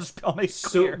 I'll make it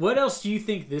clear. So, what else do you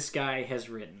think this guy has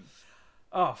written?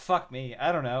 Oh, fuck me.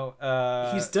 I don't know.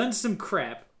 He's done some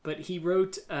crap, but he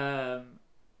wrote The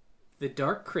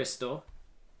Dark Crystal.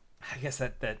 I guess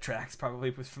that tracks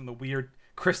probably was from the weird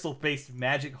crystal-based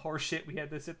magic horse shit we had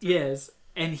to sit through. Yes,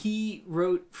 and he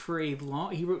wrote for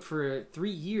 3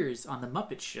 years on The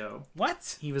Muppet Show.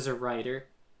 What? He was a writer.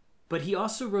 But he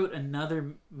also wrote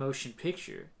another motion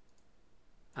picture,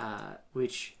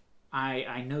 which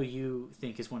I know you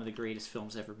think is one of the greatest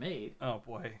films ever made. Oh,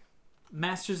 boy.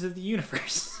 Masters of the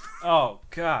Universe. Oh,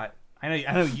 God. I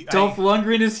know you. Dolph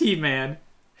Lundgren is He-Man.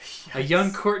 Yes. A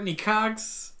young Courtney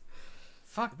Cox.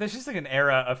 Fuck, there's just like an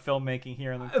era of filmmaking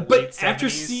here in the late But 70s after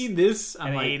seeing this, I'm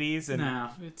and like, 80s. And, no,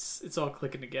 it's all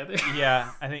clicking together.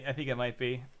 Yeah, I think it might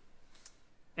be.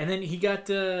 And then he got,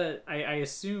 I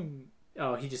assume...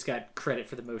 Oh, he just got credit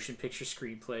for the motion picture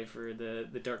screenplay for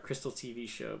the Dark Crystal TV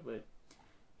show, but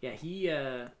yeah,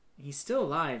 he's still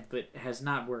alive, but has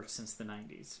not worked since the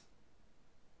 90s.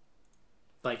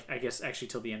 Like, I guess actually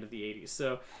till the end of the 80s.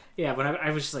 So yeah, but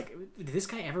I was just like, did this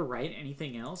guy ever write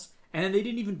anything else? And then they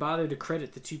didn't even bother to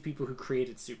credit the two people who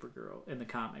created Supergirl in the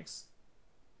comics.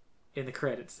 In the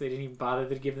credits, they didn't even bother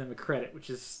to give them a credit, which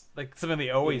is like something they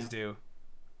always do.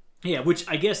 Yeah, which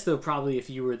I guess though probably if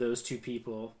you were those two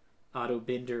people, Otto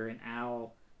Binder and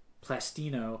Al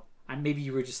Plastino, maybe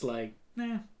you were just like,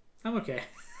 nah, I'm okay.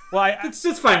 Well,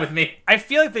 it's fine with me. I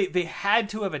feel like they had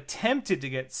to have attempted to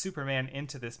get Superman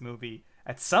into this movie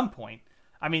at some point.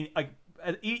 I mean, like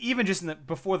even just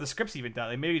before the script's even done,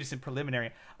 like maybe just in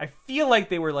preliminary. I feel like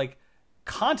they were like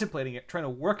contemplating it, trying to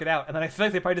work it out, and then I feel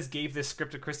like they probably just gave this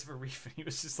script to Christopher Reeve, and he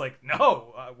was just like,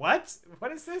 "No, what?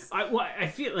 What is this? I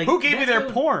feel like who gave me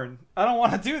their porn? I don't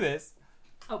want to do this."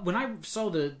 When I saw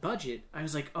the budget, I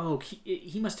was like, "Oh,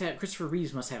 Christopher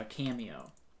Reeves must have a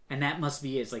cameo, and that must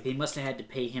be it. It's like they must have had to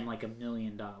pay him like $1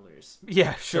 million,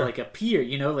 yeah, sure, to like appear.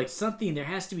 You know, like something. There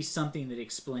has to be something that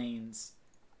explains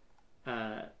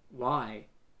why.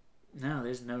 No,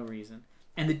 there's no reason.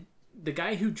 And the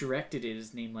guy who directed it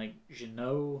is named like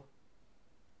Jeannot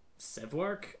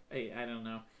Sevlark. I don't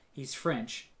know. He's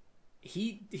French.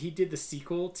 He did the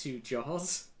sequel to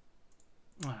Jaws.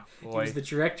 Oh boy, he was the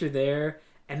director there.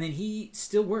 And then he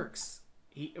still works.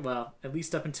 At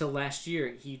least up until last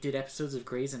year, he did episodes of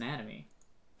Grey's Anatomy.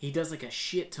 He does like a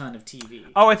shit ton of TV.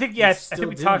 Oh, I think we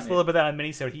talked a little bit about that on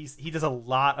Minisode. He does a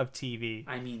lot of TV.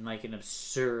 I mean, like an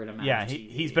absurd amount. Yeah, of TV.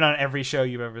 He's been on every show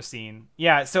you've ever seen.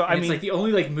 Yeah, so it's like the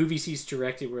only like movies he's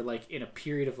directed were like in a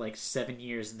period of like 7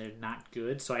 years, and they're not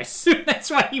good. So I assume that's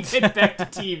why he went back to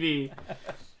TV.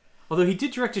 Although he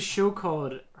did direct a show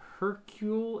called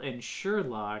Hercule and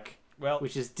Sherlock.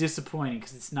 Which is disappointing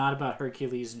because it's not about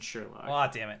Hercules and Sherlock. Oh,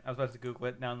 damn it. I was about to Google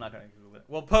it. Now I'm not going to Google it.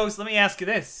 Well, Post, let me ask you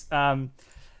this.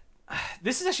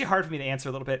 This is actually hard for me to answer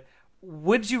a little bit.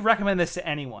 Would you recommend this to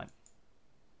anyone?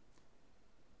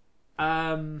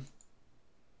 I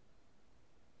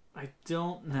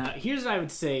don't know. Here's what I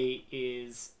would say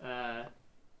is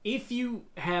if you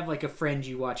have like a friend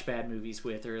you watch bad movies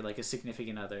with or like a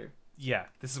significant other. Yeah,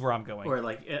 this is where I'm going. Or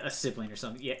like a sibling or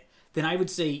something. Yeah. Then I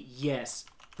would say yes.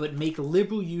 But make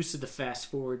liberal use of the fast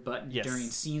forward button during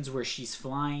scenes where she's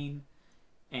flying,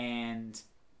 and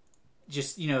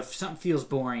just if something feels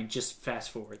boring, just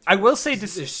fast forward. I will say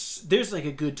there's like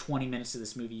a good 20 minutes of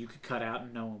this movie you could cut out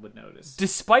and no one would notice.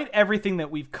 Despite everything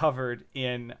that we've covered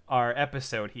in our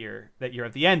episode here that you're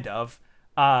at the end of,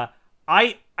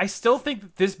 I still think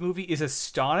that this movie is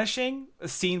astonishing,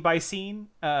 scene by scene.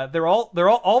 They're all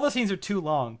the scenes are too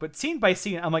long, but scene by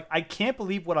scene, I'm like, I can't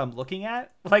believe what I'm looking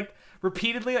at. Like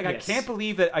repeatedly, like yes. I can't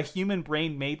believe that a human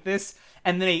brain made this,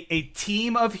 and then a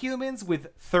team of humans with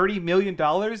 $30 million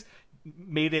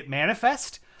made it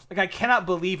manifest. Like I cannot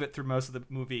believe it through most of the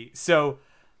movie. So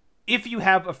if you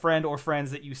have a friend or friends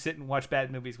that you sit and watch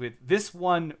bad movies with, this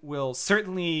one will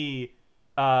certainly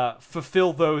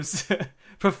fulfill those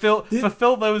fulfill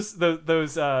those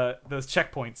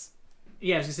checkpoints.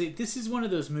 Yeah, I was gonna say this is one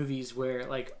of those movies where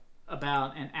like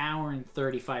about an hour and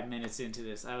 35 minutes into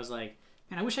this, I was like,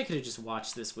 man, I wish I could have just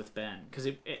watched this with Ben, because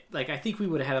it like I think we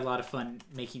would have had a lot of fun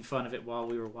making fun of it while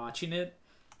we were watching it.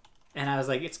 And I was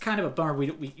like, it's kind of a bummer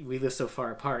we live so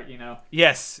far apart,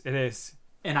 Yes, it is.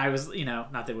 And I was,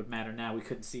 not that it would matter now. We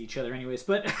couldn't see each other anyways,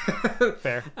 but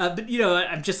Fair. But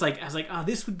I'm just like, I was like, oh,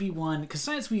 this would be one, because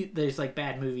sometimes there's like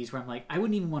bad movies where I'm like, I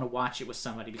wouldn't even want to watch it with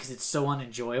somebody because it's so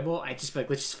unenjoyable. I just be like,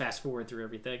 let's just fast forward through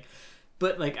everything.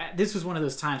 But like, this was one of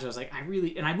those times where I was like,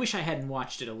 and I wish I hadn't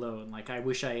watched it alone. Like, I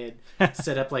wish I had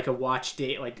set up like a watch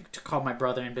date, like to call my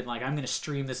brother and been like, I'm going to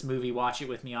stream this movie, watch it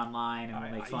with me online, and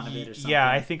we'll make fun of it or something. Yeah,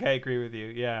 I think I agree with you.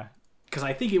 Yeah. Because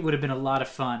I think it would have been a lot of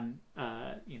fun,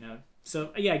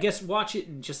 So yeah, I guess watch it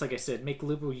and just like I said, make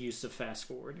liberal use of fast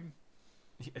forwarding.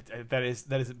 That is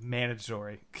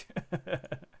mandatory.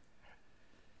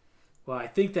 Well, I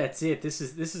think that's it. This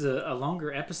is a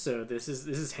longer episode. This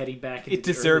is heading back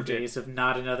into the early days of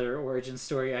not another origin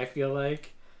story. I feel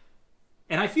like,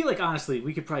 and I feel like honestly,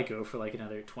 we could probably go for like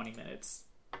another 20 minutes.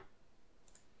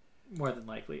 More than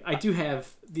likely. I do have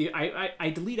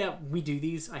I delete out when we do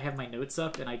these. I have my notes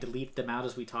up and I delete them out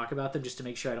as we talk about them just to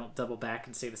make sure I don't double back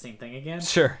and say the same thing again.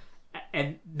 Sure.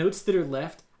 And notes that are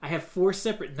left, I have 4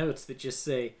 separate notes that just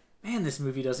say, man, this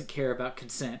movie doesn't care about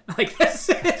consent. Like, it's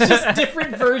just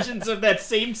different versions of that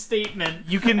same statement.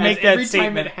 You can make that every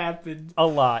statement time it happened. A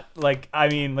lot. Like, I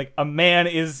mean, like a man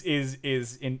is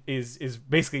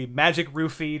basically magic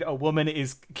roofied. A woman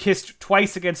is kissed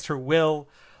twice against her will.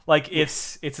 Like,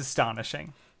 it's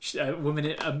astonishing. A woman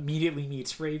immediately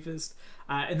meets rapist.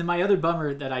 And then my other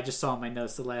bummer that I just saw in my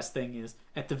notes, the last thing is,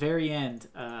 at the very end,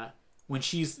 when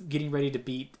she's getting ready to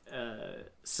beat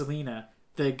Selena,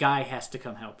 the guy has to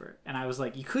come help her. And I was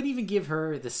like, you couldn't even give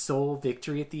her the sole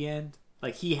victory at the end?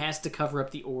 Like, he has to cover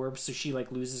up the orb so she,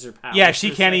 like, loses her power. Yeah,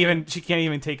 she can't even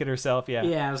take it herself, yeah.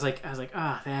 Yeah, I was like,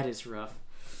 that is rough.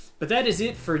 But that is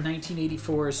it for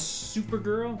 1984's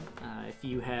Supergirl. If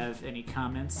you have any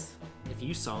comments, if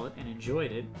you saw it and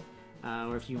enjoyed it,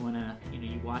 or if you want to,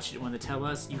 you watched it and want to tell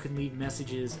us, you can leave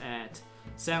messages at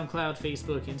SoundCloud,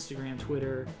 Facebook, Instagram,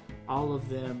 Twitter. All of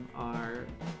them are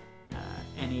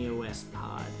NAOS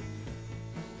Pod.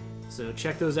 So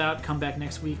check those out. Come back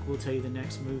next week. We'll tell you the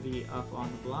next movie up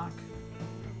on the block.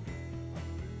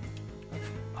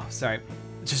 Oh, sorry.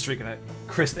 Just drinking a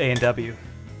crisp A&W.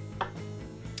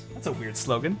 That's a weird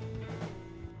slogan.